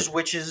have to there's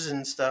witches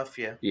and stuff.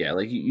 Yeah, yeah,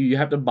 like you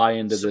have to buy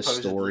into this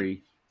supposedly.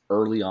 story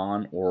early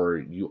on, or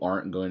you're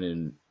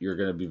going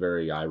to be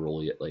very eye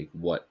rolly at like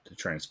what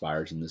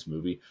transpires in this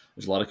movie.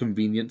 There's a lot of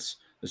convenience.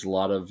 There's a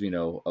lot of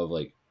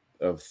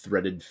of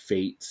threaded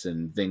fates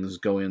and things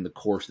going in the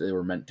course that they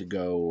were meant to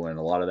go, and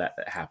a lot of that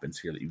happens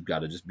here that you've got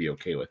to just be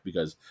okay with,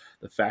 because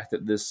the fact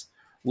that this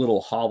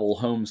little hovel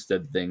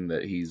homestead thing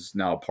that he's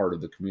now a part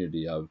of the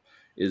community of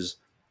is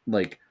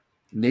like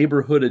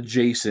neighborhood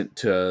adjacent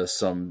to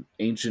some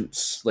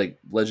ancient like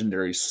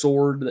legendary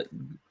sword that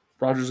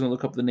Roger's gonna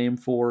look up the name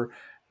for,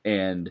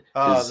 and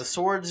The is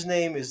sword's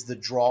name is the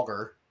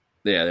Draugr.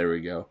 yeah, there we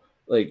go.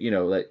 Like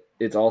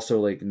it's also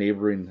like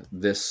neighboring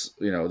this,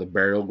 the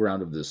burial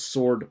ground of this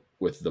sword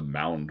with the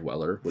Mound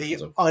Dweller, which The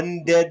was a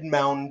undead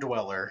mound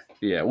dweller.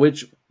 yeah,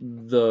 which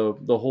the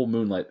whole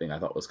moonlight thing I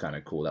thought was kind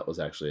of cool. That was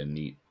actually a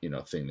neat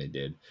thing they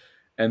did,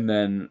 and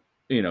then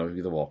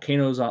the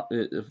volcanoes.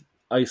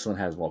 Iceland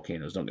has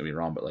volcanoes. Don't get me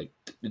wrong, but like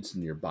it's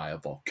nearby a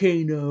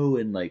volcano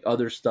and like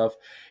other stuff.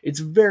 It's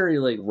very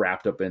like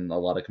wrapped up in a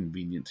lot of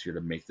convenience here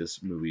to make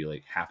this movie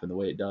like happen the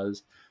way it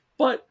does.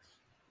 But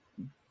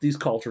these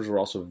cultures are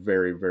also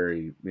very,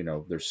 very,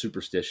 they're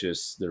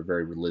superstitious. They're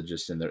very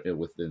religious, and they're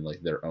within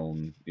like their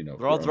own, their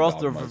own They're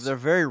dogmas.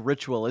 very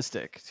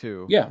ritualistic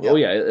too. Yeah. Oh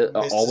Yep. yeah.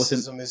 All within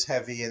Mysticism is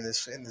heavy in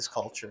this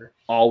culture.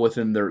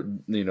 their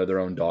their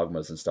own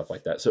dogmas and stuff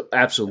like that. So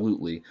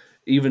absolutely,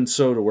 even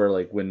so to where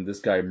like when this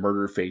guy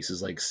murder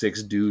faces like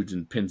six dudes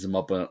and pins them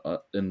up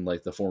in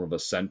like the form of a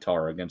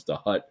centaur against a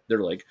hut,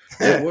 they're like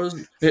it was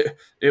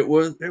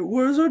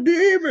a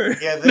demon.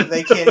 Yeah,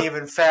 they can't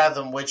even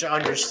fathom, which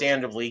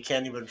understandably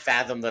can't even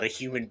fathom that a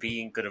human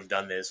being could have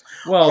done this.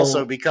 Also,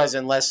 Well, because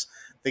unless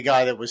the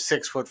guy that was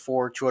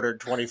 6'4",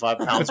 225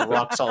 pounds of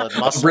rock solid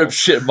muscle, rip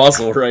shit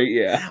muscle, right?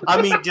 Yeah.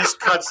 I mean, just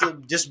cuts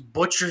them, just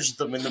butchers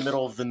them in the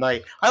middle of the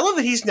night. I love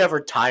that he's never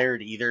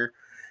tired either.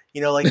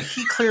 Like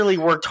he clearly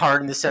worked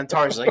hard in the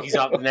Centaurs. Like he's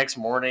out the next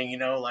morning,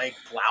 like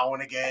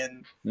plowing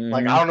again.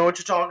 Like I Mhm. don't know what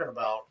you're talking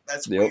about.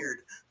 That's Yep. weird.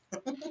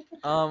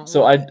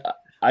 So Well,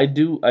 I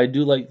do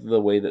like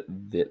the way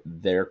that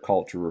their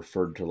culture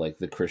referred to like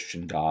the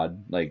Christian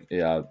God, like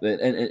yeah,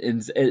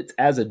 and it's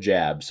as a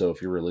jab. So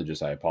if you're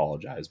religious, I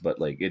apologize, but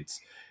like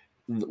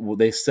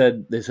they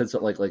said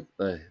something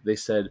they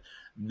said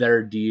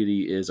their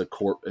deity is a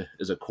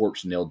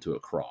corpse nailed to a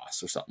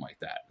cross or something like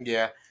that.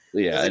 Yeah.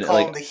 Yeah, They and call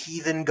like him the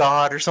heathen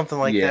god or something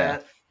like yeah,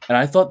 that. and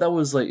I thought that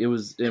was like it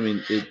was. I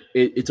mean,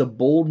 it's a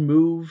bold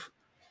move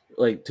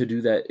like to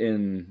do that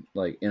in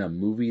a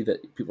movie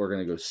that people are going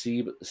to go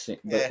see, but at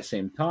Yeah. the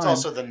same It's time,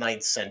 also the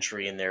ninth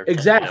century in there,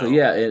 exactly,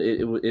 yeah,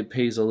 it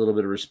pays a little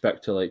bit of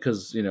respect to, like,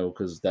 because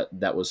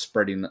that was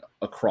spreading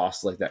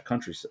across, like, that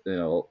country,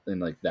 in,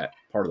 like, that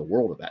part of the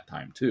world at that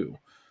time too.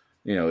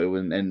 It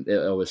was, and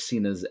it was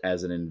seen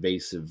as an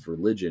invasive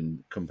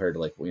religion compared to,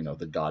 like,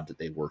 the god that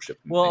they worship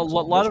and Well, a things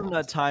along lot those of them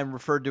lines. that time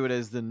referred to it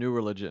as the new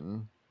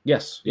religion.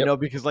 Yes.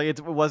 Yep. Because like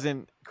it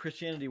wasn't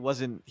Christianity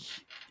wasn't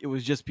it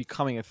was just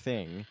becoming a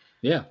thing.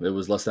 Yeah, it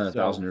was less than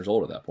 1,000 So years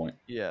old at that point.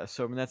 yeah,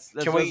 so I mean Can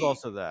there's we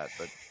also that.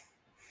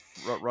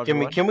 But Roger, can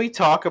we what? can we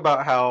talk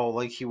about how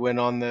like he went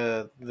on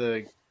the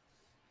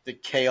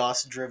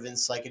chaos driven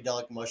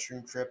psychedelic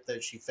mushroom trip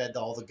that she fed to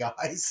all the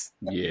guys?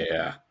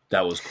 Yeah,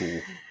 that was cool.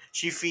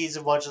 She feeds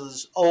a bunch of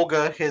this.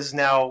 Olga is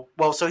now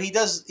so he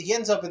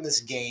ends up in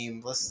this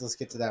game. Let's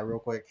get to that real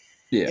quick.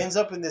 He Yeah, ends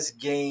up in this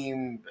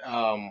game.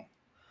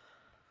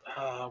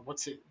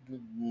 What's it?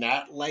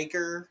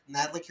 Natliker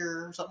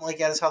or something like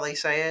that is how they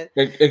say it.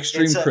 It's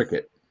extreme a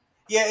cricket.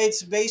 Yeah,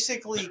 it's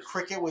basically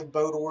cricket with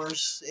boat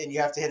oars, and you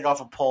have to hit it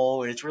off a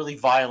pole, and it's really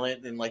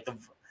violent, and like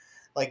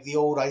the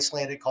old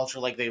Icelandic culture,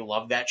 like they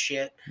love that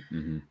shit.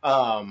 Hmm.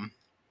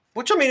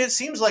 Which I mean, it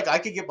seems like I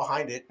could get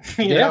behind it.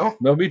 Yeah,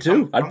 no, me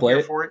too. I'd I'm play here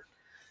it. for it.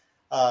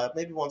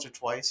 Maybe once or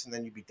twice, and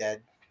then you'd be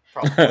dead.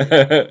 Probably.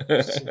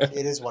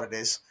 It is what it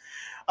is.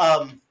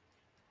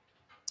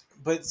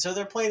 But so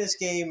they're playing this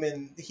game,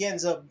 and he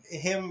ends up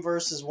him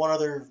versus one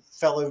other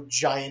fellow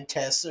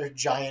giantess or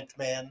giant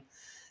man.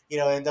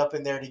 End up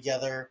in there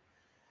together,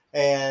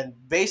 and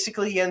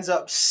basically he ends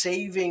up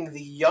saving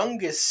the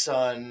youngest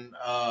son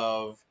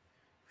of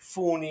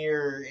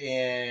Fulnir,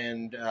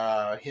 and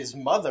his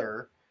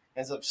mother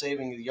ends up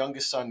saving the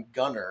youngest son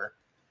Gunnar,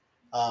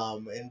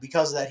 and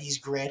because of that he's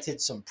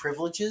granted some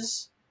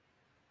privileges,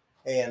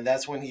 and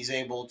that's when he's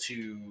able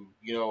to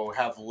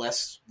have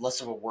less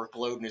of a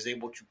workload and is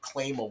able to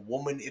claim a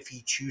woman if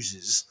he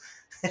chooses,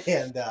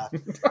 and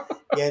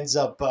he ends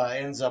up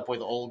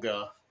with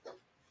Olga,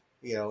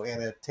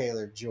 Anna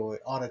Taylor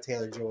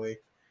Joy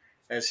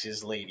as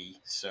his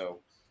lady. So,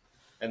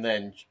 and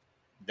then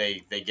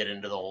they get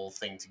into the whole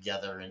thing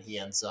together, and he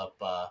ends up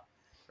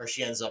or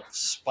she ends up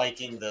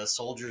spiking the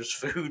soldiers'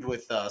 food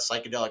with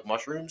psychedelic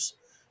mushrooms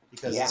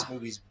because Yeah. this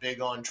movie's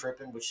big on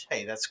tripping. Which,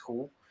 hey, that's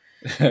cool.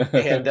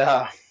 And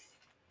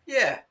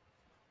yeah,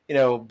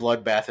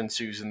 bloodbath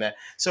ensues in that.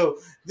 So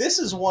this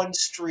is one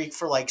streak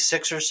for like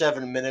 6 or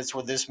 7 minutes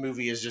where this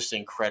movie is just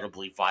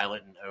incredibly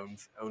violent and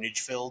ownage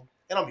filled,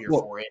 and I'm here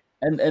Well, for it.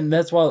 and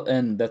that's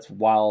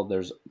while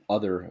there's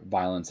other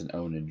violence and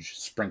ownage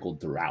sprinkled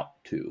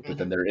throughout too. But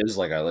then there is,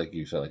 like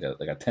you said,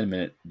 like a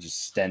 10-minute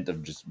just stint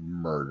of just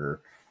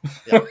murder.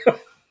 Yep.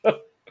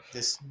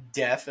 This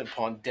death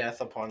upon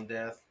death upon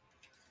death.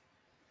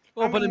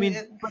 Well, but I mean,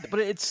 mean, but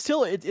it's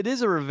still it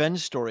is a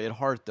revenge story at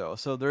heart, though.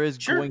 So there is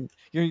sure.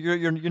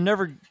 you're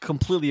never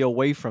completely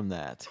away from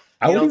that.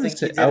 I You would don't even think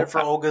say he did it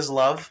for Olga's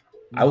love?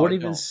 I No, I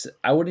wouldn't even don't.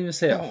 I wouldn't even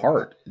say at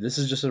heart. This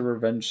is just a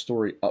revenge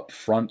story up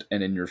front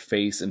and in your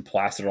face and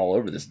plastered all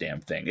over this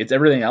damn thing. It's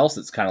everything else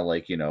that's kind of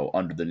like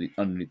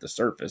underneath the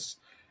surface.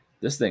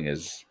 This thing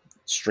is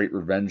straight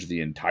revenge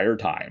the entire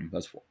time.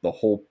 That's the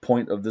whole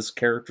point of this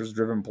character's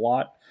driven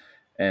plot,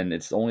 and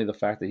it's only the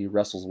fact that he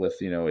wrestles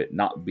with it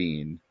not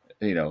being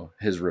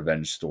his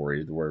revenge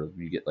story, where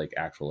you get like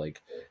actual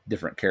like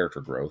different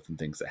character growth and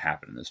things that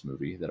happen in this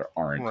movie that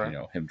aren't Right.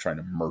 him trying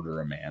to murder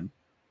a man.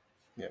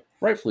 Yeah.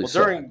 Rightfully Well,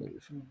 so, I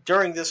believe.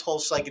 during this whole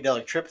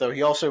psychedelic trip, though,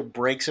 he also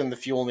breaks into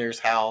Fjolnir's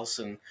house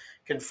and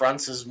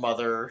confronts his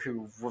mother,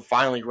 who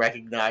finally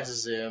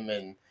recognizes him,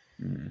 and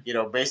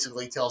Mm.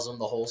 basically tells him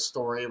the whole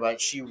story about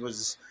she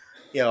was,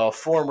 a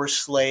former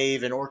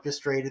slave and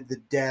orchestrated the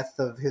death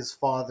of his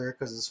father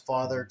because his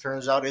father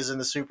turns out isn't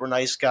a super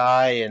nice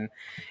guy, and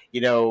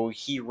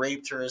he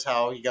raped her, is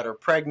how he got her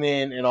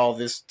pregnant, and all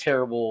this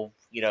terrible,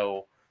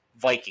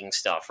 Viking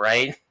stuff,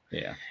 right?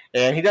 Yeah.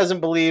 And he doesn't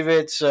believe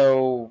it,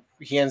 so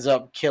he ends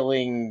up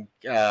killing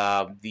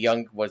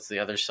what's the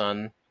other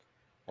son?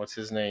 What's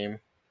his name?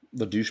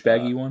 The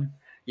douchebaggy one?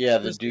 Yeah,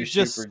 the Just douche,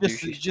 just super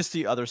just douchey. just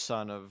the other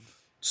son of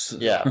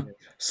Yeah,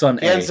 Son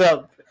he A.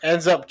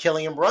 ends up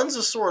killing him. Runs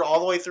the sword all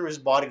the way through his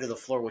body to the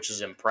floor, which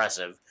is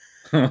impressive.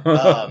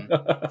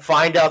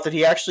 Find out that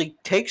he actually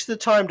takes the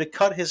time to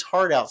cut his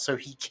heart out so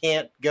he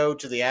can't go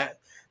to the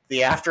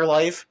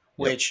afterlife.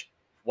 Yep. Which,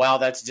 wow,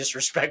 that's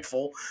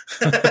disrespectful.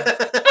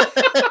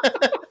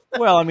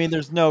 Well, I mean,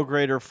 there's no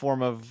greater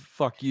form of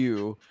fuck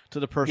you to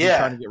the person Yeah.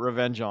 trying to get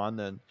revenge on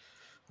than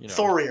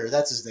Thorir,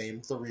 that's his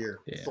name. Thorir.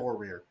 Yeah.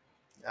 Thorir.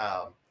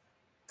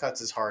 Cuts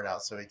his heart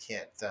out so he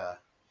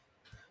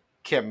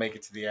can't make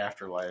it to the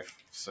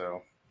afterlife.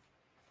 So,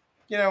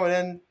 and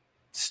then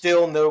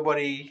still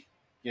nobody,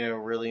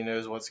 really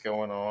knows what's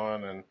going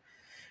on, and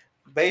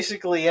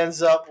basically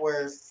ends up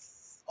where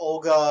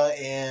Olga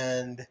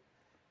and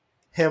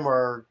him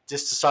are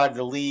just decided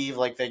to leave,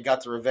 like they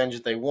got the revenge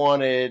that they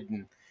wanted,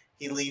 and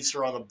he leaves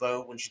her on a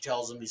boat when she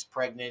tells him she's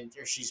pregnant,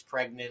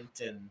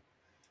 and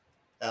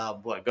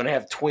going to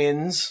have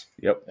twins.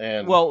 Yep.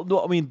 And well,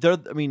 no, I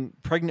mean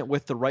pregnant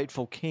with the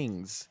rightful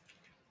kings.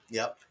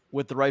 Yep.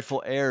 with the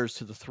rightful heirs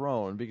to the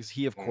throne, because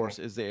he, of Mhm. course,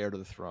 is the heir to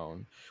the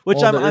throne. Which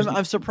Well,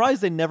 I'm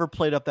surprised they never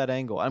played up that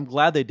angle. I'm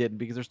glad they didn't,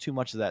 because there's too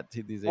much of that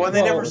these Well, days. and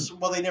they never. well,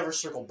 Well, they never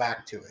circle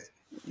back to it.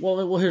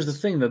 well. Here's the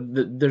 'Cause- thing: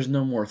 that there's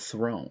no more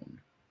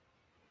throne,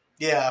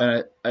 yeah.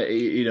 and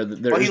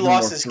there Well, he is no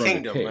lost more his throne to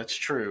kingdom. take. That's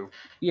true.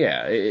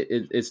 Yeah,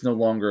 it's no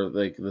longer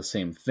like the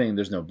same thing.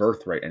 There's no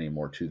birthright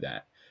anymore to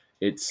that.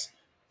 It's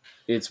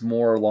it's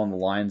more along the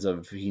lines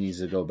of he needs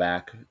to go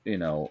back,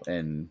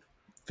 and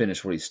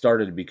finish what he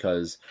started,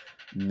 because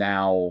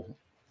now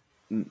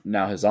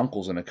now his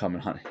uncle's going to come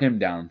and hunt him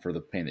down for the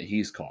pain that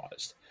he's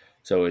caused.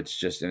 So it's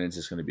just going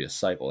to be a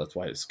cycle. That's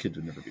why his kids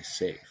would never be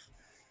safe.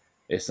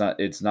 It's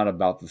not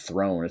about the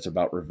throne. It's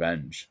about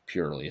revenge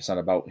purely. It's not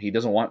about, he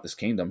doesn't want this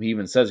kingdom. He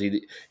even says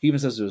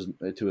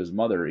to his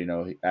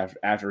mother,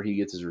 after he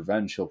gets his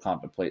revenge, he'll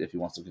contemplate if he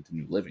wants to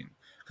continue living,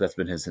 because that's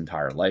been his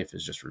entire life,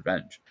 is just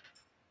revenge.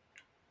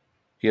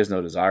 He has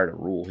no desire to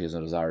rule. He has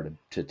no desire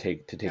to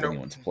take Nope.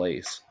 anyone's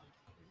place.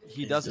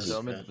 He He's doesn't just though.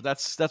 I mean, but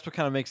that's what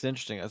kind of makes it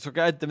interesting. That's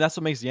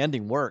what makes the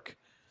ending work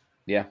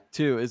Yeah.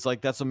 too. Is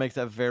like that's what makes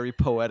that very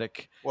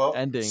poetic Well,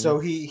 ending. so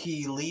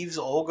he leaves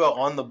Olga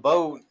on the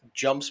boat,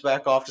 jumps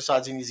back off,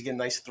 decides he needs to get a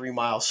nice 3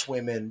 mile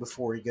swim in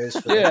before he goes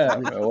for Yeah.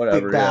 the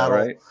Whatever. big Yeah. battle.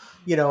 Right.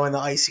 In the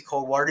icy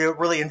cold water. It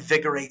really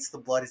invigorates the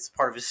blood. It's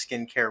part of his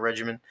skincare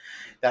regimen,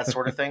 that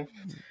sort of thing.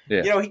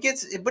 Yeah. He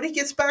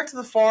gets back to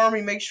the farm.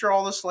 He makes sure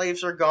all the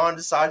slaves are gone.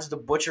 Decides to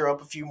butcher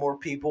up a few more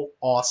people.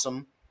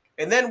 Awesome.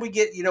 And then we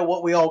get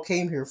what we all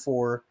came here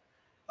for: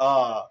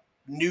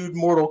 nude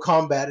Mortal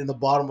Kombat in the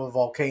bottom of a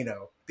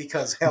volcano.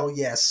 Because hell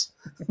yes,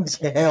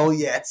 hell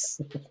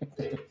yes.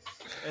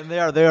 And they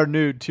are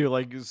nude too,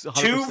 like 100%.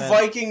 Two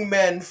Viking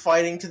men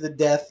fighting to the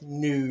death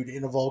nude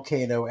in a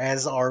volcano,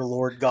 as our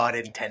Lord God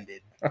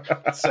intended.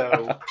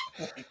 So,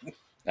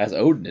 As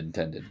Odin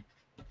intended.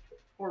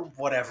 or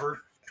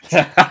whatever.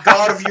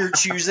 God of your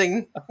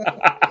choosing.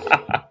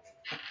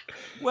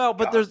 Well,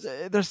 but God.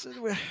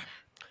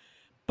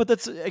 but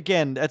that's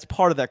again, that's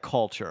part of that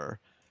culture.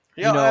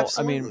 Yeah, I mean,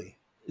 absolutely.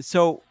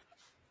 so,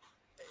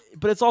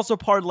 but it's also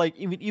part, like,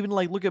 even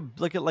like look at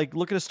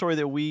a story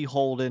that we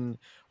hold in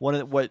one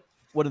of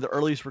the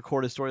earliest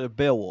recorded stories of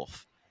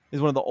Beowulf is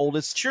one of the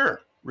oldest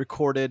Sure.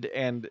 recorded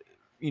and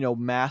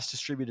mass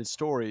distributed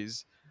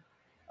stories.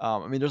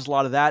 I mean, there's a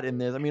lot of that in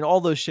this. I mean,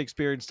 all those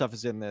Shakespearean stuff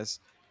is in this.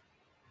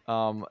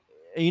 And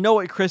you know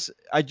what, Chris?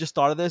 I just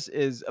thought of this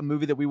is a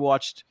movie that we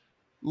watched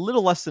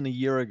little less than a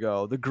year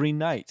ago, The Green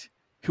Knight,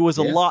 who was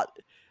a Yeah. lot.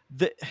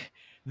 The,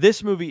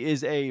 this movie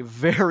is a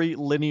very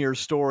linear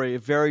story, a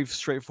very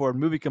straightforward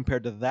movie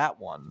compared to that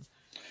one.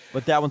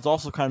 But that one's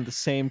also kind of the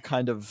same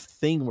kind of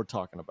thing we're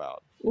talking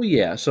about. Well,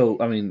 yeah. So,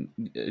 I mean,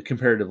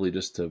 comparatively,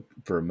 just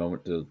for a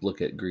moment to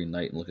look at Green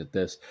Knight and look at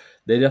this,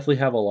 they definitely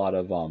have a lot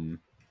of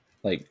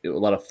like a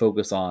lot of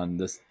focus on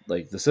this,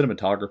 like the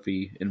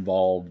cinematography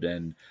involved,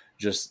 and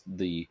just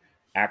the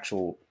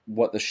actual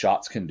what the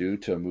shots can do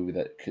to a movie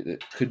that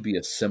could be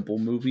a simple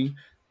movie.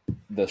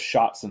 The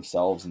shots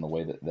themselves and the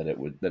way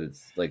that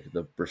it's like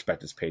the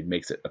respect is paid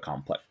makes it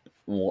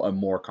a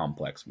more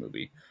complex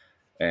movie.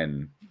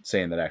 And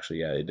saying that, actually,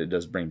 yeah, it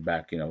does bring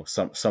back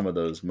some of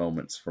those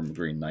moments from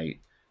Green Knight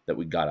that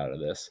we got out of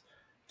this.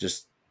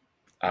 Just,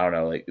 I don't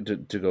know, like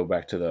to go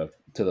back to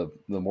the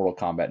Mortal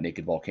Kombat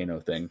naked volcano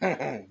thing.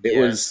 It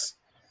was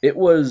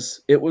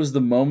Yes. it was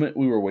the moment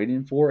we were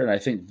waiting for, and I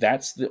think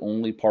that's the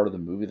only part of the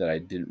movie that I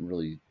didn't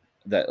really,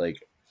 that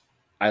like,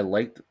 I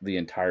liked the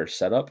entire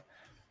setup.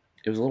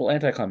 It was a little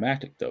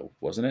anticlimactic though,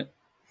 wasn't it?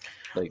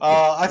 Like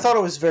I thought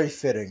it was very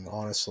fitting,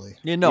 honestly.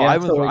 Yeah, no, yeah,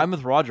 so like, I'm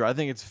with Roger. I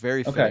think it's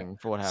very okay, fitting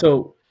for what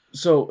happened.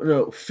 so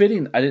no,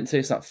 fitting. I didn't say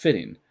it's not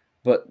fitting,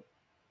 but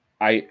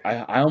I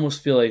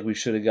almost feel like we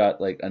should have got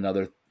like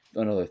another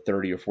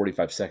 30 or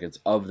 45 seconds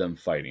of them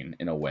fighting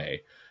in a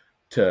way,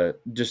 to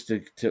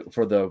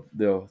for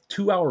the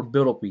 2 hour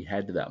buildup we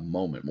had to that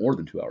moment, more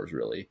than 2 hours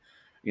really.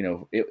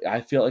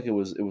 I feel like it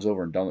was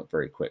over and done with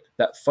very quick.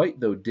 That fight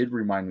though did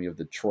remind me of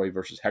the Troy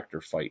versus Hector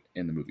fight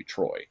in the movie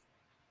Troy.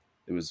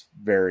 It was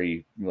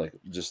very, like,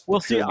 just the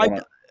Well, see, pure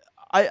one.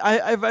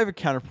 I have a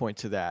counterpoint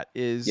to that,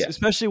 is Yeah.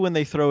 especially when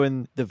they throw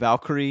in the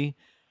Valkyrie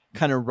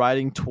kind of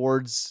riding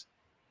towards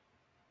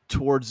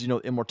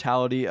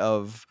immortality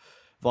of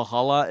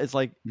Valhalla. It's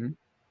like, Mhm.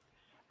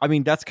 I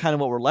mean, that's kind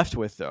of what we're left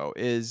with, though.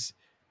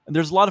 And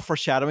there's a lot of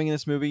foreshadowing in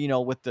this movie,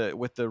 with the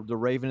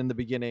Raven in the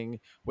beginning,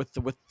 with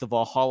the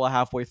Valhalla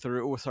halfway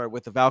through. Oh, sorry,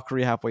 with the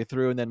Valkyrie halfway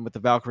through, and then with the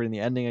Valkyrie in the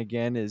ending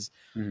again.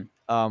 Mhm.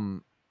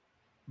 Um,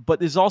 but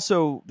there's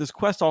also, this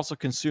quest also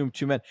consumed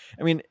two men.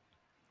 I mean,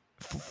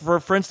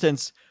 for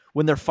instance,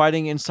 when they're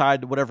fighting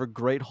inside whatever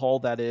great hall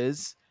that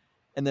is,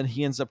 and then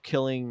he ends up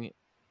killing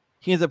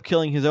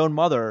his own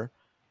mother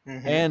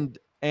Mm-hmm.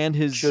 and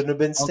his Shouldn't have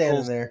been standing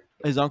uncle's there.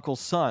 his uncle's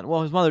son.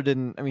 Well, his mother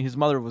didn't. I mean, his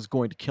mother was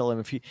going to kill him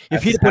if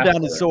That's his he'd put half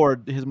down his brother.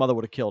 sword. His mother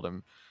would have killed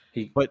him.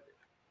 He But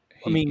I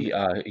he mean,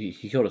 he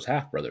he killed his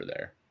half brother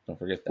there. Don't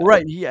forget that.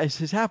 right? He is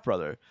his half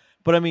brother.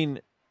 But I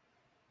mean,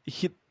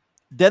 he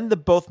then the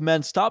both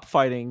men stop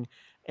fighting,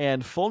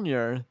 and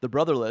Fulnir, the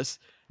brotherless,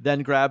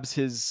 then grabs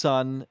his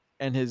son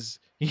and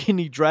and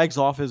he drags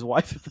off his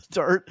wife in the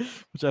dirt,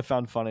 which I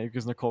found funny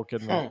because Nicole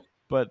Kidman. Hmm.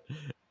 But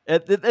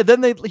and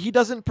then he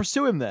doesn't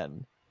pursue him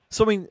then.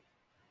 So I mean,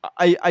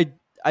 I I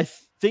I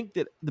think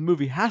that the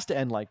movie has to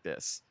end like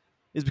this,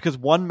 is because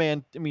one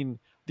man. I mean,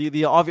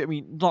 the obvious. I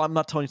mean, no, I'm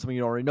not telling you something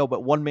you already know,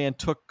 but one man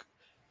took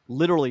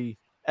literally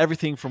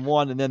everything from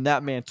one, and then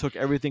that man took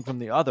everything from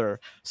the other.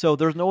 So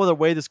there's no other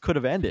way this could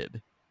have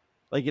ended.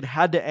 Like it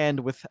had to end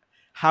with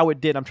how it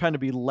did. I'm trying to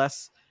be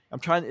less. I'm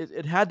trying.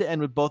 It had to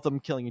end with both of them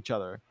killing each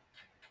other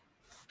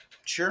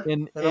Sure,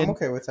 in and I'm in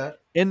okay with that.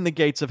 in the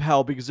gates of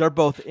hell because they're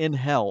both in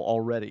hell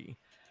already.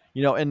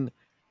 And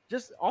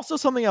just also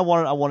something I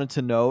wanted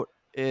to note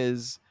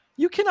is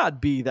you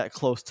cannot be that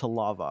close to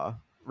lava,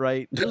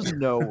 right? There's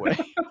no way.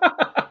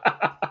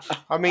 I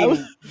I was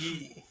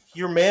mean,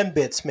 your man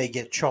bits may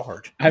get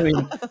charred. I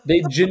mean,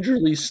 they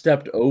gingerly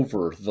stepped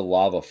over the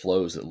lava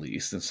flows at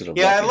least instead of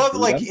Yeah, I walking love through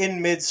like them.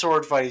 in mid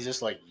sword fight, he's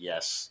just like,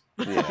 yes.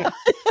 Yeah.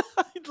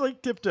 it's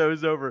like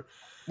tiptoes over.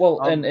 Well,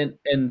 Um,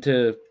 and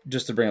to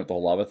just to bring up the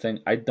whole lava thing,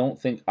 I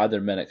don't think either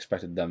men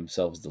expected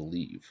themselves to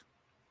leave.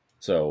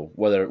 So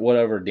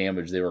whatever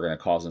damage they were going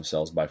to cause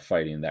themselves by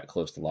fighting that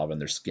close to lava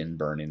and their skin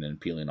burning and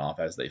peeling off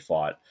as they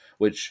fought,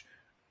 which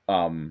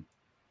um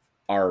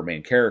our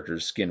main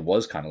character's skin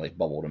was kind of like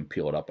bubbled and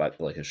peeled up at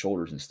like his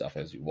shoulders and stuff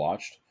as you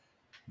watched.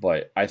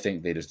 But I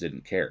think they just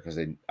didn't care because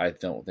I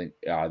don't think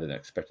either they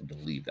expected to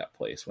leave that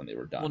place when they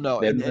were well, done. no,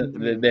 and I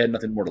mean, They had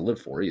nothing more to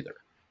live for either.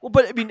 well,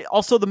 but I mean,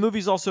 also the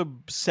movie's also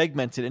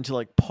segmented into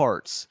like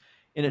parts,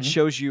 and it Mhm.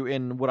 shows you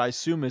in what I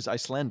assume is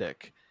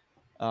Icelandic.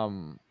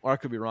 Or I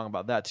could be wrong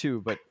about that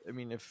too. But I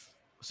mean, if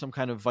some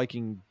kind of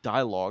Viking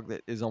dialogue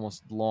that is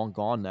almost long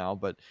gone now,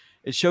 but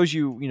it shows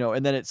you,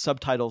 and then it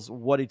subtitles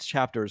what each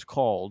chapter is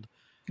called,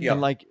 and Yep.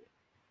 like,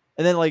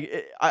 and then like,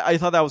 I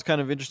thought that was kind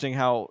of interesting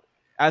how.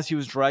 As he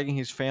was dragging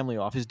his family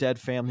off, his dead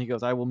family, he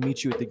goes, "I will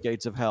meet you at the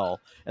gates of hell."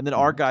 And then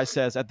our Mhm. guy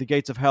says, "At the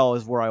gates of hell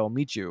is where I will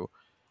meet you."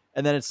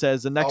 And then it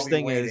says the I'll next be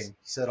thing waiting. is He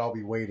said, I'll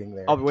be waiting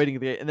I'll there. be waiting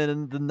at the gate. And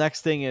then the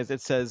next thing is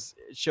it says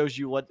it shows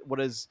you what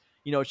is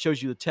it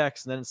shows you the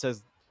text, and then it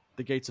says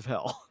the gates of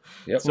hell.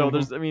 Yep. So Mm-hmm.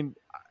 there's I mean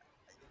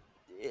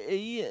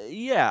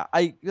yeah,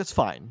 I that's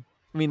fine.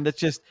 I mean that's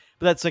just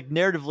but that's like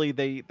narratively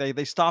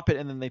they stop it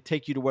and then they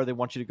take you to where they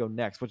want you to go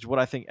next, which is what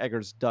I think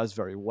Eggers does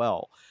very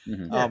well.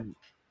 Mhm. Yeah. Um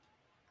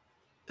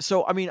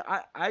so I mean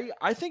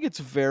I think it's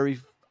very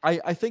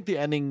I think the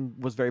ending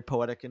was very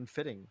poetic and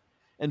fitting.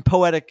 And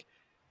poetic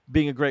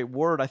being a great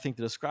word, I think,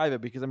 to describe it,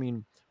 because I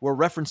mean, we're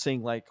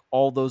referencing like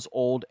all those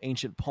old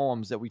ancient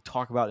poems that we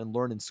talk about and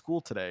learn in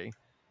school today.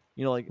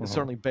 Like Mm-hmm.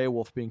 certainly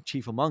Beowulf being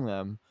chief among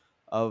them,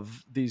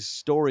 of these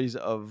stories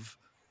of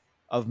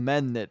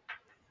men that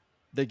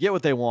they get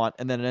what they want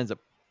and then it ends up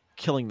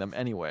killing them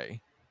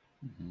anyway.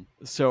 Mhm.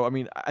 So I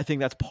mean, I think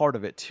that's part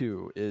of it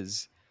too.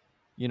 Is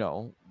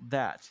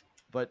that,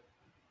 but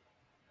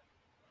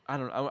I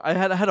don't know. I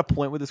had a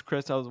point with this,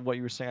 Chris. I was what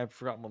you were saying. I've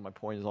forgotten what my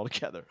point is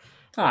altogether.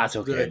 But Ah, it's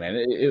okay, Good. man.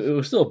 It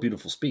was still a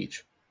beautiful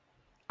speech.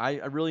 I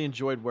really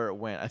enjoyed where it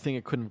went. I think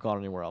it couldn't have gone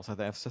anywhere else.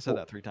 I've said Well,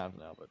 that 3 times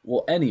now, but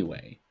well,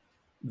 anyway,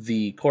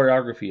 the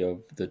choreography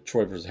of the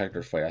Troy versus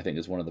Hector fight, I think,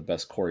 is one of the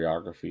best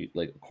choreography,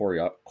 like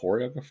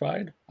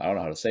choreographed. I don't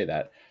know how to say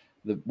that.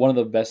 One of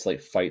the best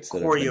like fights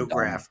that have been done.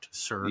 Choreographed,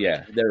 sir.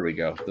 Yeah, there we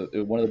go.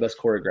 One of the best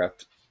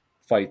choreographed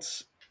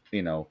fights,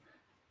 you know,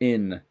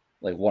 in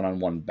like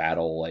one-on-one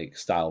battle like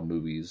style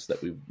movies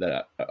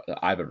that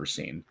I've ever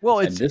seen. well,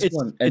 And it's this it's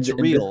one it's and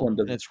this real one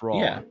and does, it's raw.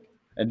 yeah,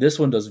 and this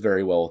one does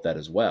very well with that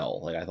as well.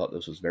 Like I thought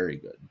this was very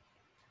good.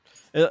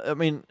 I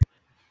mean,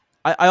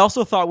 I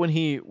also thought when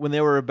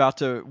they were about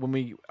to when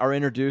we are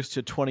introduced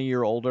to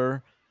 20-year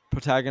older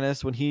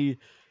protagonist when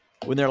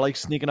they're like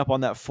sneaking up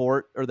on that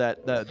fort or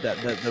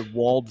that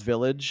walled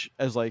village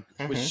as like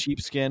with Mm-hmm.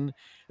 sheepskin,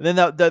 and then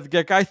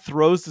that guy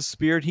throws the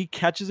spear and he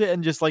catches it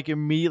and just like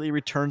immediately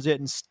returns it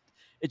and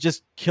it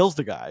just kills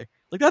the guy.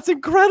 Like that's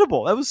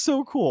incredible. That was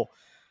so cool.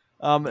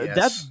 That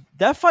Yes.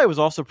 that fight was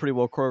also pretty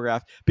well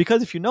choreographed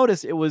because if you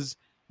notice, it was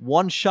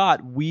one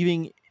shot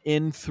weaving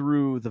in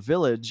through the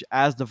village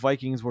as the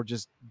Vikings were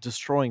just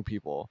destroying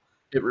people.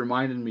 It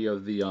reminded me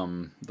of the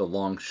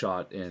long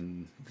shot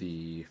in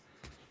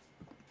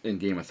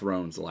Game of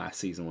Thrones the last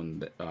season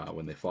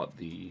when they fought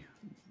the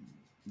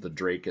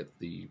Drake at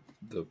the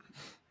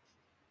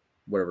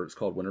whatever it's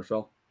called,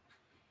 Winterfell.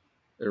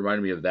 It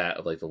reminded me of that,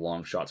 of like the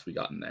long shots we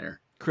got in there.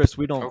 Chris,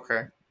 we don't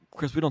Okay.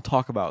 Chris, we don't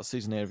talk about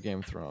season 8 of Game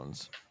of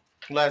Thrones.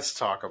 Let's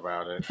talk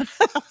about it.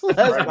 let's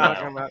Right talk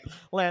now. about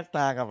let's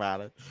talk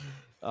about it.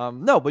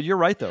 No, but you're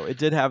right though. It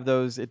did have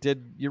those. It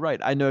did. You're right.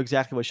 I know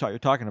exactly what shot you're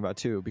talking about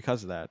too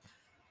because of that.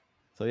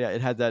 So yeah,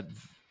 it had that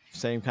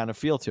same kind of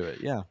feel to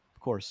it. Yeah, of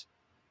course.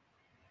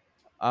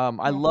 I Hmm.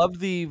 love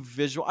the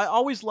visual. I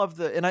always love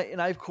the and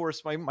I of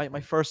course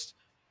my first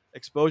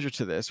exposure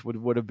to this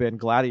would have been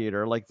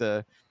Gladiator. Like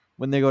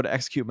when they go to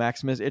execute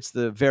Maximus, it's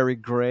the very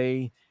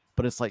gray,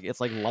 but it's like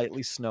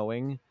lightly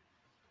snowing.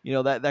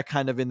 That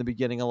kind of in the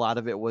beginning, a lot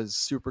of it was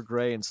super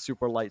gray and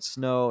super light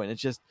snow, and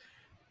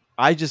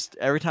I just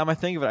every time I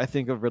think of it, I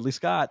think of Ridley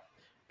Scott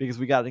because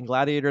we got it in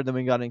Gladiator, then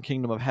we got it in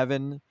Kingdom of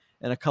Heaven,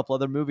 and a couple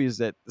other movies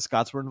that the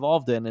Scots were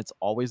involved in. It's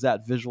always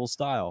that visual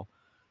style.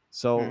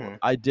 So Mhm.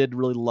 I did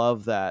really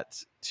love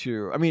that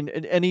too. I mean,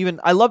 and even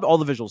I loved all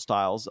the visual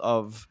styles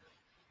of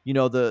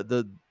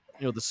the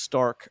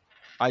stark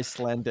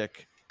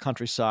Icelandic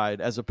countryside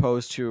as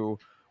opposed to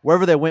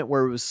wherever they went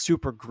where it was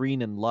super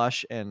green and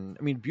lush and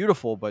I mean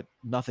beautiful, but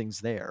nothing's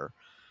there.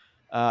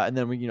 And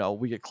then we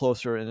get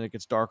closer and it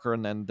gets darker,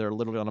 and then they're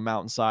literally on a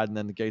mountainside, and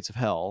then the gates of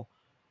hell.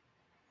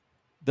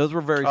 Those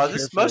were very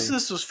This most of carefully.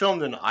 this was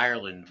filmed in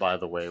Ireland, by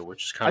the way,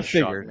 which kind I of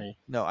shocked figured. me.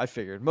 No, I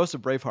figured. Most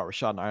of Braveheart was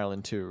shot in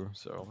Ireland too,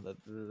 so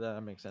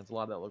that makes sense. A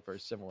lot of that looked very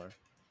similar.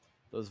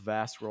 Those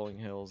vast rolling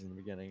hills in the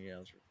beginning,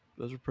 yeah,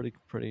 those were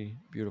pretty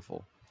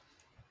beautiful.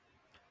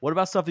 What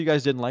about stuff that you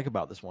guys didn't like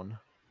about this one?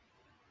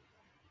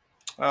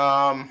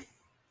 Um,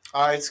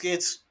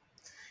 it's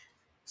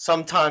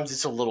sometimes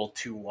it's a little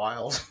too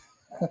wild.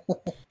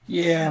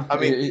 Yeah, I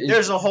mean,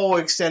 there's a whole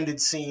extended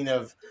scene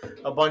of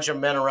a bunch of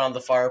men around the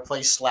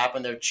fireplace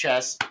slapping their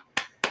chest,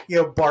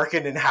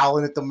 barking and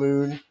howling at the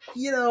moon.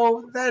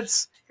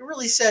 It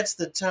really sets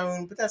the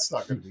tone, but that's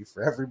not going to be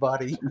for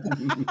everybody.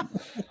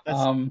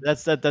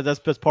 That's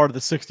that's part of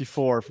the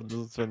 64 from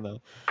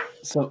the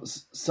so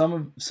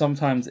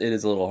sometimes it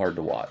is a little hard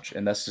to watch,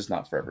 and that's just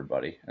not for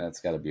everybody, and that's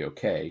got to be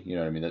okay. You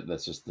know what I mean?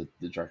 That's just the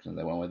direction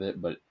they went with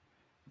it. But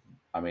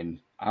I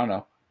mean, I don't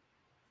know.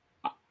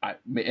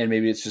 And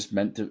maybe it's just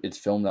it's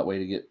filmed that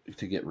way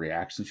to get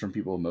reactions from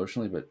people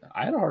emotionally. But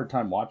I had a hard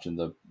time watching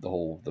the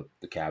whole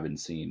the cabin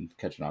scene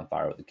catching on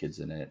fire with the kids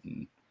in it,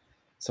 and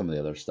some of the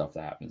other stuff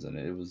that happens in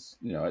it. It was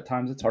at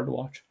times it's hard to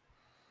watch.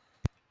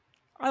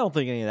 I don't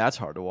think any of that's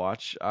hard to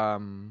watch.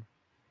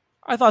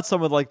 I thought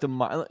some of like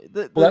Well,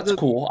 that's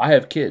cool. I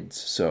have kids,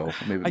 so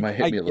maybe it might I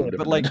hit me a get little it,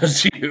 but different than like it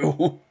does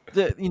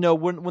to you.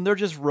 when they're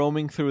just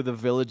roaming through the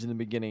village in the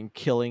beginning,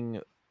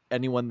 killing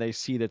anyone they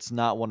see that's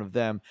not one of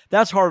them,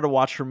 that's harder to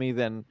watch for me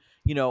than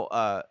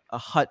a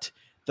hut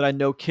that I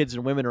know kids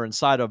and women are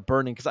inside of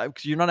burning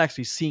because you're not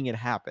actually seeing it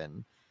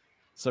happen.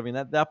 So I mean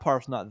that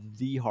part's not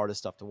the hardest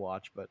stuff to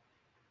watch, but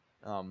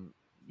um,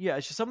 yeah,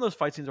 it's just some of those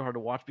fight scenes are hard to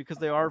watch because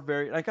they are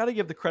very. I got to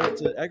give the credit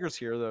to Eggers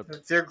here.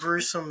 They're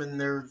gruesome and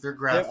they're They are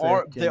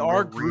graphic they and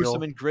are they're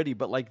gruesome real. and gritty,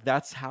 but like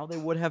that's how they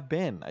would have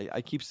been.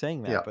 I keep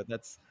saying that, Yeah. but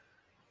that's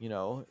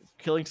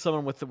killing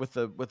someone with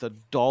a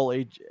dull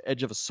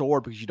edge of a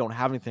sword because you don't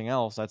have anything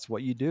else. That's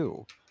what you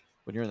do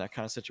when you're in that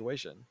kind of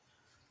situation.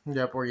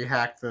 Yep, where you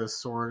hack the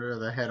sword or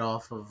the head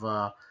off of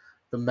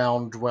the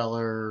mound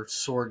dweller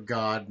sword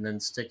god and then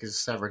stick his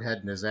severed head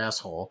in his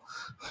asshole.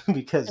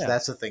 Because Yeah,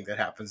 that's the thing that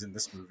happens in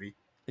this movie,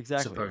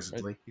 exactly. Right,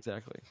 supposedly.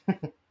 exactly.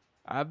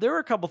 There were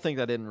a couple things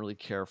I didn't really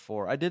care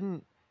for. I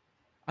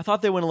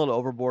thought they went a little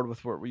overboard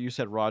with what you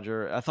said,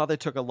 Roger. I thought they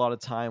took a lot of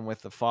time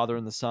with the father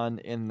and the son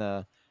in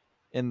the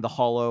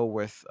Hollow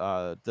with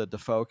the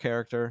Defoe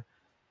character.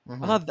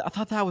 Hmm. I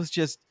thought that was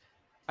just.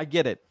 I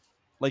get it.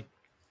 Like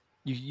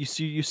you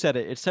said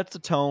it. It sets the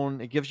tone.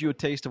 It gives you a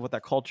taste of what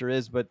that culture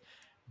is. But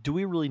do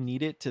we really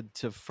need it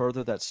to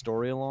further that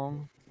story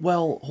along?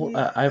 Well,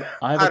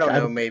 I don't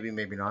know. Maybe,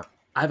 maybe not.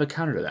 I have a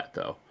counter to that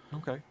though.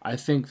 Okay. I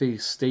think they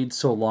stayed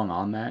so long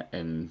on that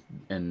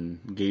and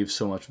gave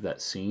so much of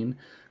that scene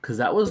because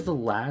that was the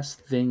last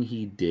thing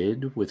he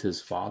did with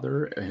his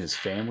father and his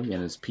family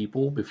and his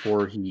people Yeah, it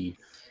before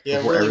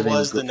really everything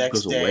was the goes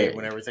next day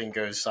when away. everything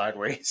goes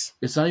sideways.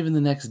 It's not even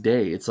the next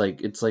day. It's like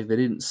they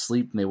didn't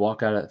sleep and they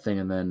walk out of that thing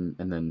and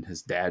then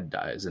his dad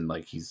dies and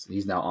like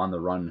he's now on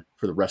the run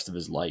for the rest of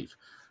his life.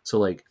 So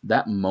like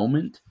that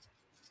moment,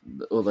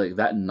 like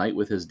that night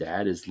with his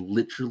dad is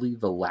literally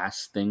the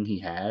last thing he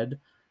had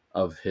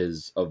of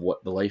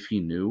what the life he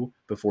knew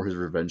before his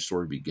revenge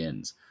story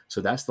begins.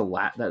 So that's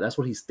that's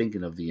what he's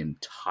thinking of the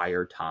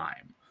entire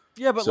time.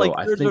 Yeah, but So like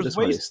I think there's that's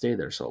why they ways stay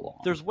there so long.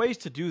 there's ways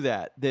to do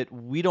that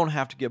we don't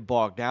have to get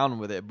bogged down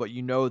with it. But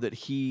you know that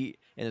he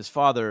and his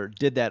father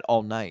did that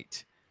all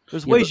night.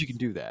 There's Yeah, ways but you can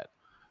do that.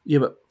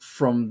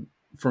 from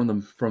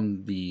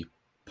the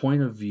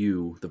point of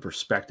view, the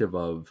perspective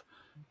of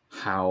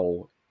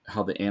how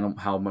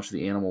much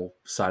the animal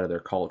side of their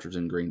culture is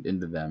ingrained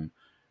into them,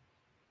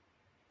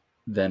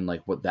 than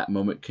like what that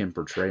moment can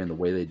portray and the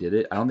way they did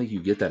it. I don't think you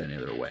get that any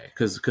other way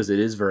because it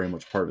is very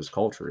much part of his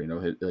culture.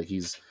 Like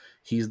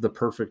he's the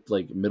perfect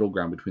like middle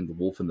ground between the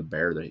wolf and the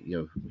bear. That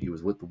he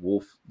was with the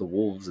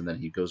wolves, and then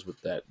he goes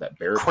with that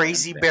bear clan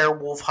Crazy thing. bear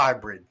wolf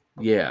hybrid.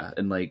 Yeah,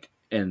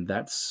 and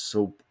that's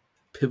so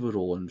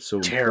pivotal and so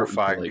important to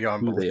Terrifying like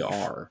beyond who they belief.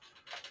 are.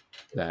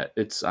 That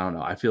it's I don't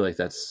know. I feel like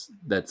that's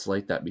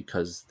like that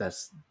because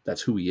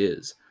that's who he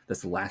is.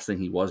 That's the last thing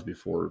he was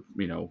before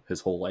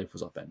his whole life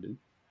was upended.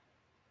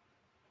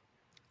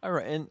 All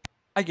right, and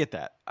I get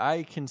that.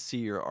 I can see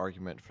your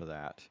argument for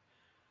that.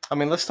 I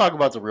mean, let's talk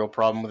about the real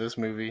problem with this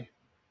movie.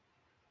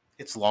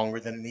 It's longer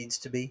than it needs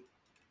to be.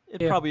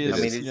 It Yeah, probably it I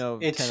mean, is, is.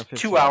 10 it's or two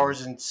 15 hours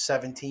minutes. and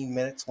 17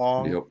 minutes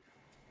long.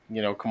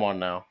 Yep. Come on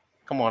now.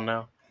 Come on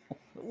now.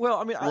 Well,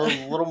 I mean,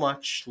 Little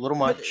much. Little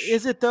but much.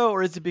 is it though,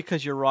 or is it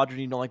because you're Roger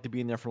and you don't like to be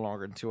in there for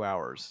longer than 2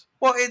 hours?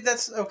 Well,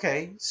 that's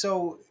okay.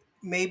 So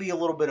maybe a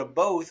little bit of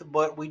both,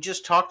 but we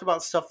just talked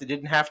about stuff that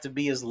didn't have to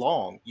be as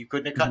long. You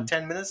couldn't have cut Mhm.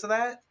 10 minutes of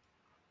that,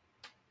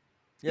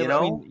 Yeah, you but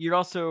I mean, know? you're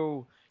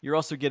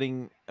also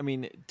getting. I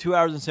mean, 2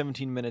 hours and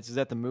 17 minutes. Is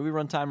that the movie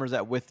runtime or is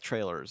that with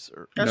trailers?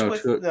 Or That's No,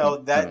 with no that no,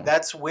 that's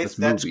that's with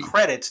that's movie.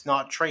 credits,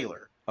 not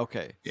trailer.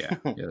 okay, Yeah,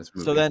 yeah, that's so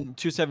movie. then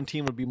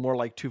 217 would be more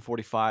like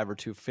 245 or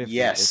 250.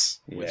 Yes.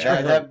 With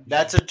Yeah. trailer.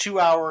 That's a 2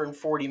 hour and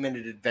 40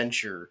 minute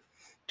adventure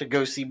to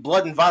go see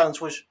blood and violence,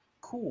 which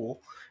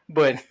cool,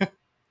 but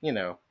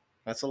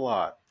that's a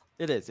lot.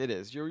 It is. It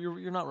is.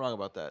 You're not wrong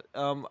about that.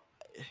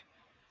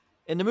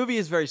 And the movie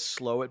is very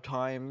slow at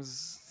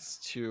times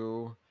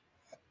too.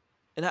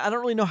 And I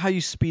don't really know how you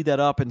speed that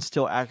up and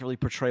still accurately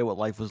portray what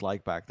life was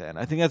like back then.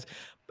 I think that's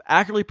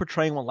accurately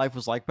portraying what life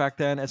was like back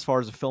then, as far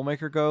as a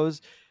filmmaker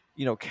goes.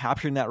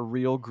 Capturing that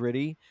real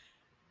gritty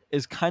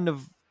is kind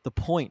of the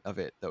point of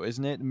it, though,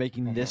 isn't it?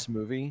 Making Mhm. this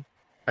movie.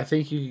 I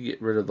think you could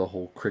get rid of the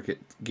whole cricket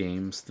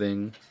games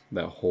thing,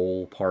 that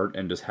whole part,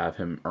 and just have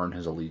him earn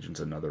his allegiance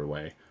another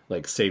way.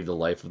 Like save the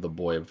life of the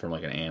boy from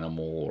like an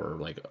animal or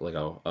like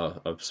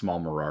a small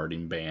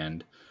marauding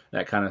band,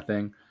 that kind of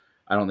thing.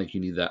 I don't think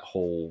you need that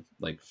whole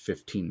like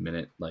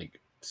 15-minute like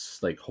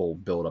whole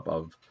buildup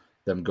of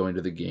them going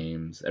to the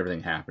games,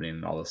 everything happening,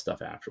 and all this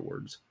stuff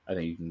afterwards. I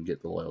think you can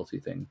get the loyalty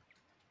thing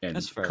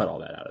That's and cut fair. all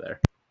that out of there.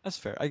 That's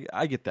fair.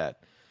 I get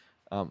that.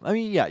 I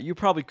mean, yeah, you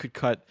probably could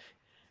cut.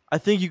 I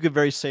think you could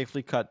very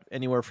safely cut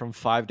anywhere from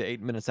 5 to 8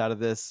 minutes out of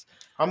this.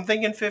 I'm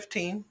thinking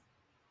 15.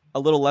 A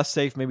little less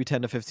safe, maybe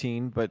 10 to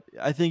 15, but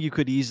I think you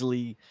could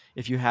easily,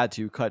 if you had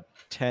to, cut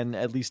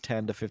at least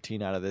 10 to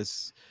 15 out of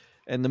this,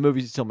 and the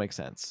movie still makes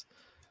sense.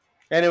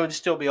 And it would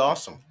still be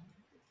awesome.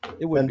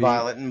 It would And be.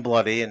 violent and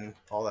bloody and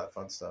all that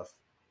fun stuff.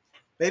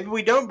 Maybe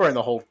we don't burn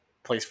the whole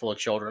place full of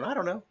children. I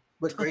don't know.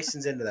 But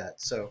Grayson's into that,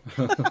 so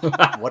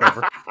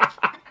whatever.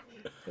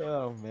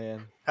 Oh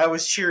man, I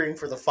was cheering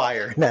for the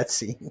fire in that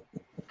scene.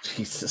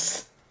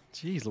 Jesus.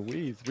 jeez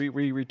Louise,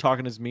 we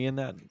talking as me in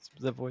that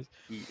voice.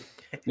 Yeah,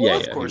 Well,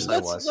 Of yeah, course I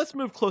let's was. let's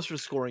move closer to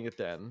scoring it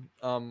then.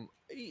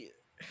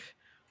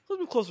 Let's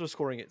move closer to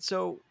scoring it.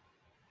 So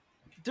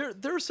there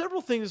are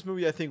several things in this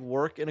movie I think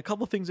work, and a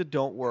couple things that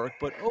don't work.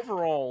 But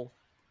overall,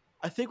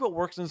 I think what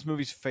works in this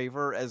movie's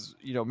favor, as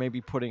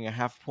maybe putting a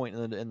half point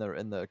in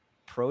the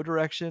pro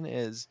direction,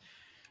 is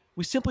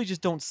we simply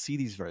just don't see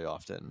these very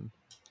often.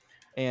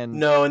 And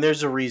No, and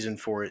there's a reason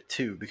for it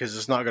too, because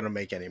it's not going to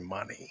make any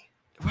money.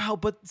 well,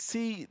 but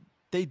see,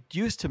 they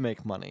used to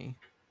make money,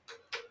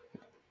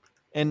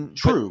 and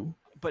True.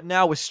 but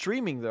now with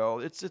streaming though,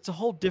 it's a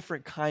whole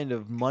different kind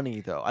of money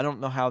though. I don't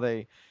know how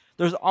they.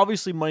 There's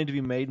obviously money to be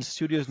made, and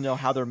studios know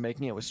how they're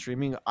making it with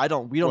streaming. We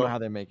don't know Well, how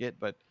they make it,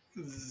 but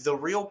the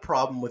real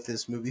problem with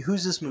this movie,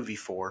 who's this movie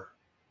for?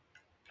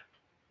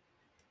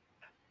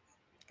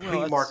 Who are well,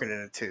 you that's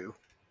marketing it to?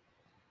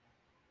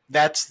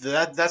 That's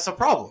a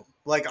problem.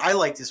 Like, I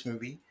like this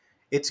movie.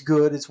 It's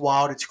good, it's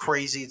wild, it's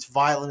crazy, it's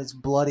violent, it's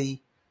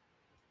bloody.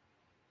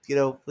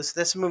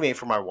 This movie ain't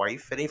for my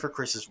wife. It ain't for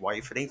Chris's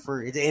wife. It ain't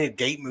a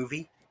date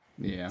movie.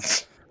 yeah,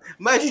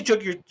 Imagine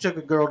you took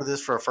a girl to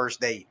this for a first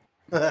date.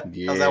 How's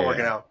that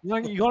working yeah. out? you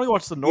want to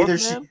watch the Either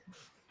she, Northman?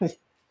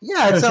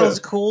 yeah, it sounds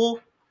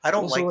cool. I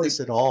don't Well, so like like, this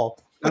at all.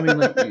 I mean,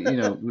 like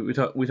we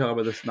talk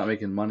about this not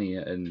making money,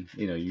 and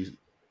you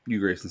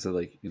Grayson said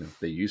like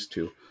they used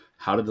to.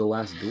 How did the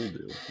last duel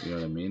do? You know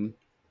what I mean?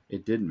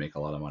 It did make a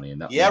lot of money,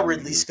 and that Yeah, movie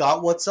Ridley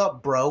Scott, what's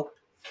up, bro?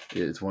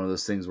 it's one of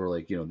those things where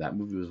like that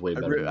movie was way I,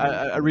 better re- than I, I the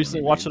one they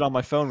recently watched it made. on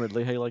my phone,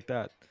 Ridley. How you like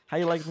that? How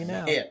you like me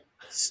now? Yeah,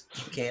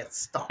 you can't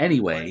stop.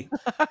 Anyway,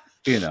 Buddy.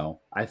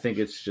 I think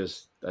it's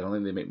just I don't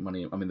think they make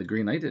money. I mean, The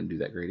Green Knight didn't do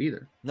that great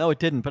either. No, it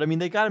didn't. But I mean,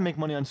 they got to make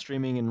money on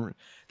streaming, and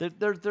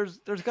there's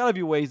got to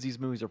be ways these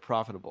movies are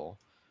profitable.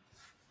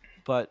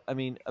 But I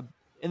mean,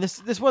 and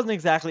this wasn't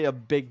exactly a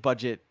big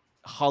budget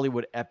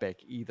Hollywood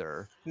epic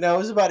either. No, it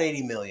was about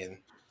 80 million.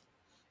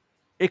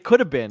 It could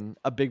have been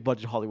a big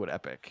budget Hollywood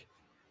epic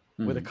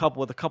with a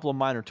Mhm. couple of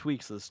minor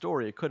tweaks to the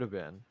story. It could have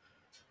been,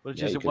 but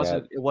Yeah, you it could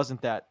wasn't have it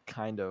wasn't that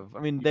kind of.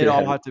 I mean, you they'd could have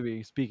all had have to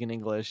be speaking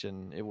English,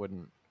 and it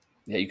wouldn't.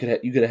 yeah you could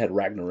have had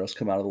Ragnaros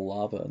come out of the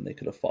lava, and they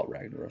could have fought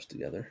Ragnaros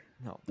together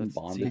No, and that's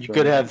bonded. You for a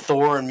could minute. have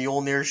Thor and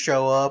Mjolnir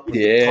show up, and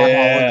Tom Yeah.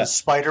 Holland as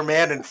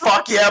Spider-Man, and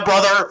fuck yeah,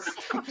 brother!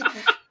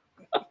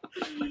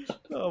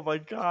 oh my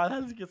god,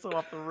 how does it get so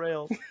off the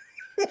rails?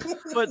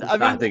 But I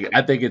I mean,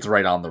 think it's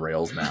right on the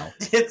rails now.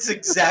 It's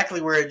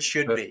exactly where it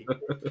should be.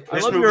 I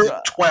This love movie's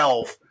your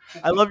 12.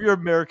 I love your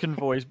American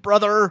voice,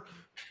 brother.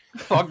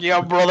 Fuck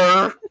yeah,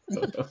 brother!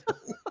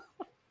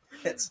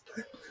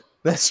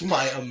 That's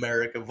my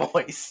America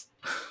voice.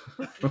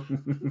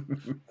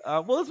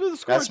 Well, let's move the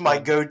score. That's my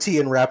goatee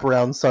and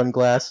wraparound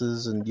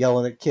sunglasses and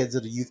yelling at kids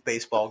at a youth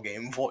baseball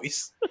game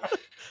voice.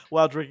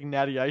 while drinking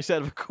Natty Ice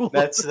out of a cooler.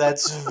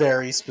 That's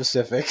very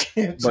specific.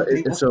 But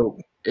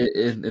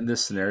in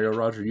this scenario,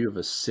 Roger, you have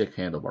a sick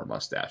handlebar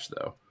mustache,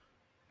 though.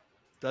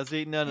 Does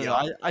he? No.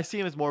 Yeah. I see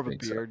him as more of a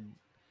Think so. beard.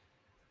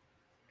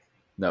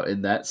 No,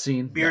 in that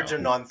scene, Beards no.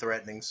 are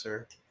non-threatening,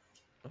 sir.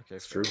 Okay,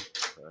 It's fair, true.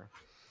 fair.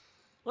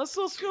 Let's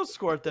go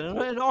score it then,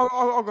 and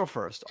I'll go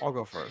first.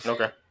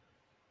 Okay.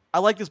 I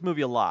like this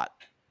movie a lot.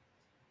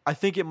 I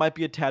think it might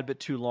be a tad bit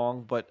too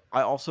long, but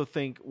I also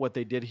think what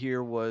they did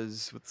here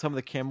was with some of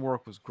the camera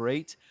work was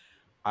great.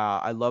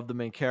 I love the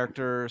main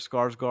character,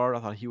 Skarsgård.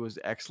 I thought he was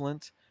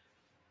excellent.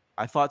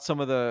 I thought some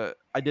of the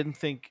I didn't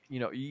think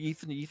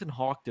Ethan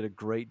Hawke did a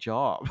great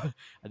job.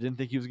 I didn't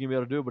think he was gonna be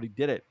able to do it, but he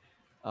did it.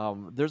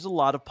 There's a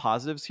lot of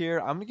positives here.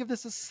 I'm gonna give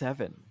this a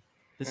 7.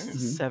 This is a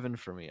Mm, Hmm. 7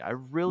 for me. I All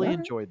really right.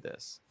 enjoyed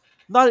this.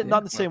 Not Yeah. in the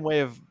no. same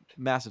way of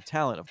massive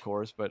talent, of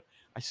course, but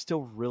I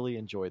still really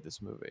enjoyed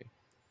this movie.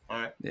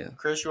 All right. Yeah.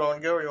 Chris, you want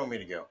to go or you want me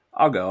to go?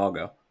 I'll go. I'll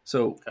go.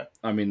 So, Okay.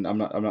 I mean, I'm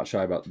not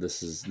shy about this.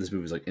 This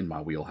movie's like in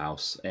my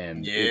wheelhouse,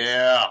 and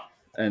Yeah.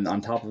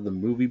 on top of the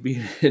movie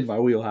being in my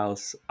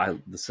wheelhouse,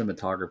 the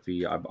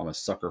cinematography. I'm a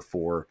sucker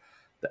for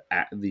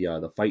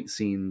the fight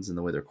scenes and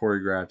the way they're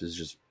choreographed is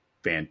just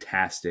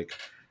fantastic.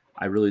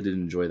 I really did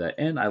enjoy that,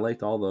 and I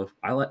liked I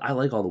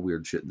like all the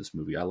weird shit in this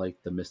movie. I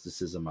like the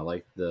mysticism. I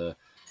like the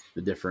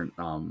different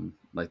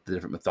the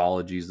different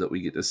mythologies that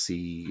we get to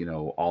see.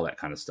 All that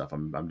kind of stuff.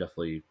 I'm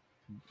definitely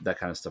that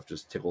kind of stuff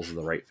just tickles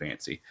the right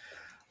fancy.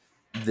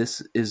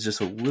 This is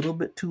just a little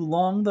bit too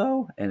long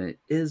though, and it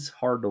is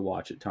hard to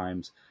watch at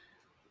times.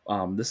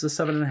 This is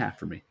 7.5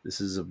 for me.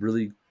 This is a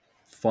really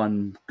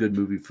fun, good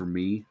movie for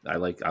me. I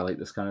like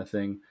this kind of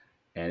thing,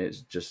 and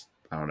it's just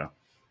I don't know.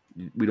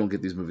 We don't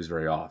get these movies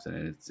very often,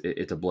 and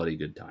it's a bloody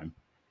good time.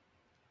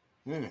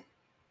 Hmm.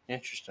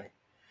 Interesting.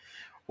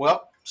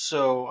 Well,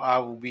 so I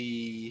will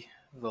be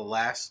the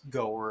last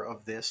goer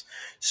of this.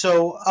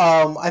 So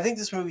I think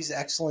this movie's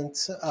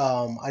excellent.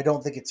 I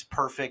don't think it's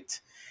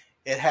perfect.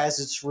 It has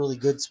its really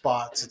good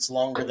spots. It's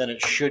longer than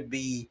it should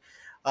be.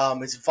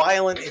 It's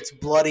violent. It's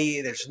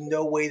bloody. There's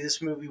no way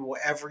this movie will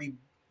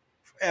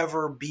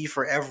ever be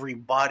for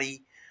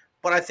everybody.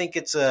 But I think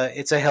it's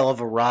a hell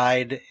of a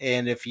ride.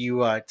 And if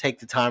you take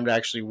the time to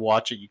actually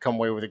watch it, you come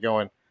away with it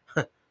going,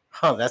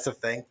 "Huh, that's a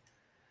thing."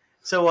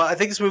 So I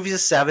think this movie's a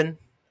 7.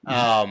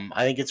 Mhm.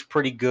 I think it's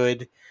pretty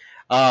good.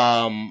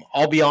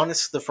 I'll be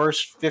honest, the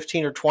first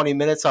 15 or 20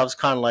 minutes, I was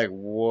kind of like,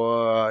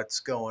 "What's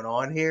going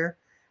on here?"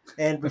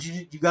 But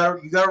you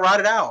gotta ride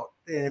it out,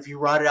 and if you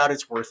ride it out,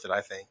 it's worth it.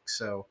 I think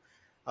so.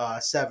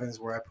 7 is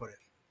where I put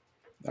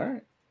it. All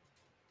right,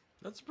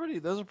 Those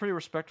are pretty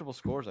respectable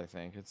scores, I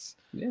think.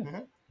 yeah,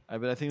 Mhm. I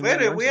think the We had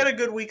movie a earns we had it. a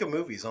good week of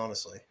movies,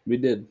 honestly. we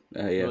did.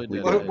 Yeah, Really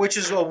we did. did. Which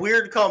is a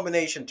weird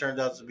combination. Turned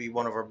out to be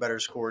one of our better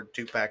scored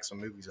 2 packs of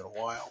movies in a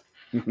while.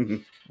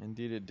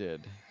 Indeed it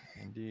did.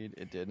 Indeed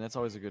it did. And that's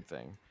always a good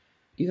thing.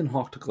 Ethan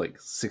Hawke took like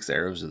 6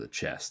 arrows to the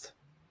chest.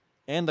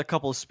 And a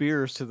couple of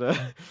spears to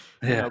the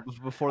Yeah,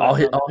 before they all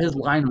his, found all his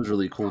line was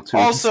really cool too.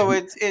 Also,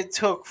 it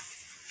took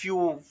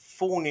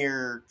full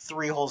near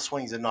 3 whole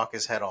swings to knock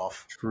his head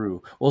off.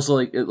 True. Well, so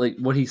like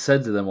what he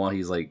said to them while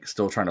he's like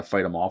still trying to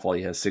fight him off while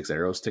he has 6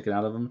 arrows sticking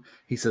out of him.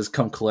 He says,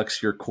 "Come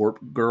collect your corp,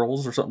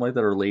 girls," or something like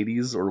that, or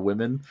ladies or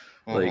women.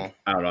 Hmm. Like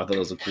I don't know. I thought it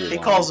was a cool He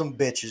line. calls them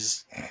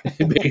bitches.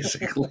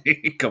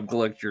 Basically, come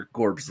collect your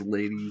corpse,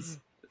 ladies.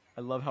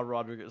 I love how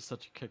Roderick gets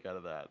such a kick out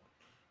of that.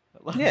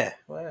 Yeah,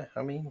 well,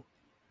 I mean,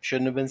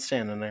 shouldn't have been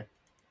standing there.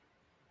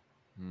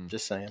 Hmm.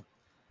 Just saying.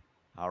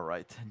 All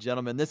right,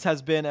 gentlemen, this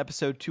has been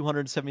episode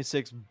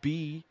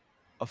 276B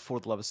of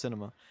Fourth Love of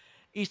Cinema.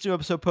 Each new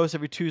episode posts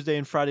every Tuesday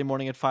and Friday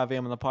morning at 5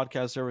 a.m. on the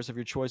podcast service of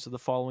your choice of the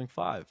following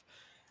 5: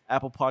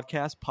 Apple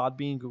Podcasts,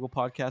 Podbean, Google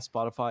Podcasts,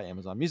 Spotify,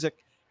 Amazon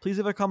Music. Please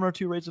leave a comment or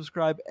two, rate,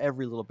 subscribe.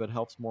 Every little bit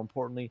helps. More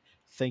importantly,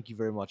 thank you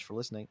very much for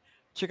listening.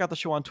 Check out the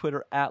show on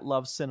Twitter at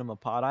Love Cinema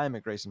Pod. I am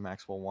at Grayson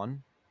Maxwell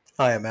 1.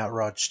 I am out,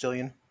 Rod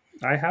Stillion.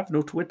 I have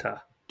no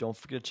Twitter. Don't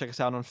forget to check us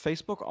out on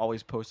Facebook.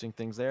 Always posting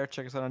things there.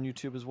 Check us out on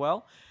YouTube as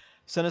well.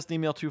 Send us an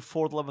email to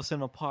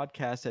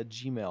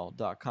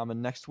fourthlevelcinemapodcast@gmail.com.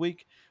 And next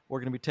week, we're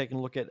going to be taking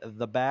a look at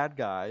The Bad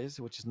Guys,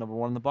 which is number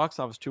 1 in the box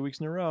office 2 weeks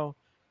in a row,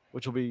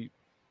 which will be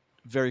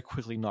very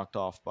quickly knocked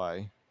off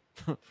by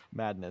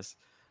Madness.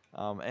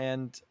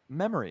 And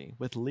Memory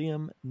with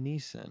Liam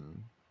Neeson.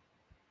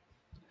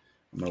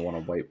 I'm gonna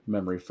want to wipe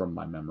memory from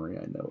my memory.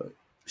 I know it.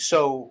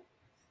 So,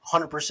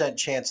 100%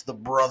 chance the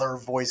brother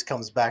voice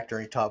comes back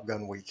during Top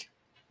Gun week.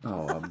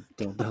 Oh, I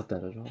don't doubt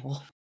that at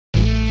all.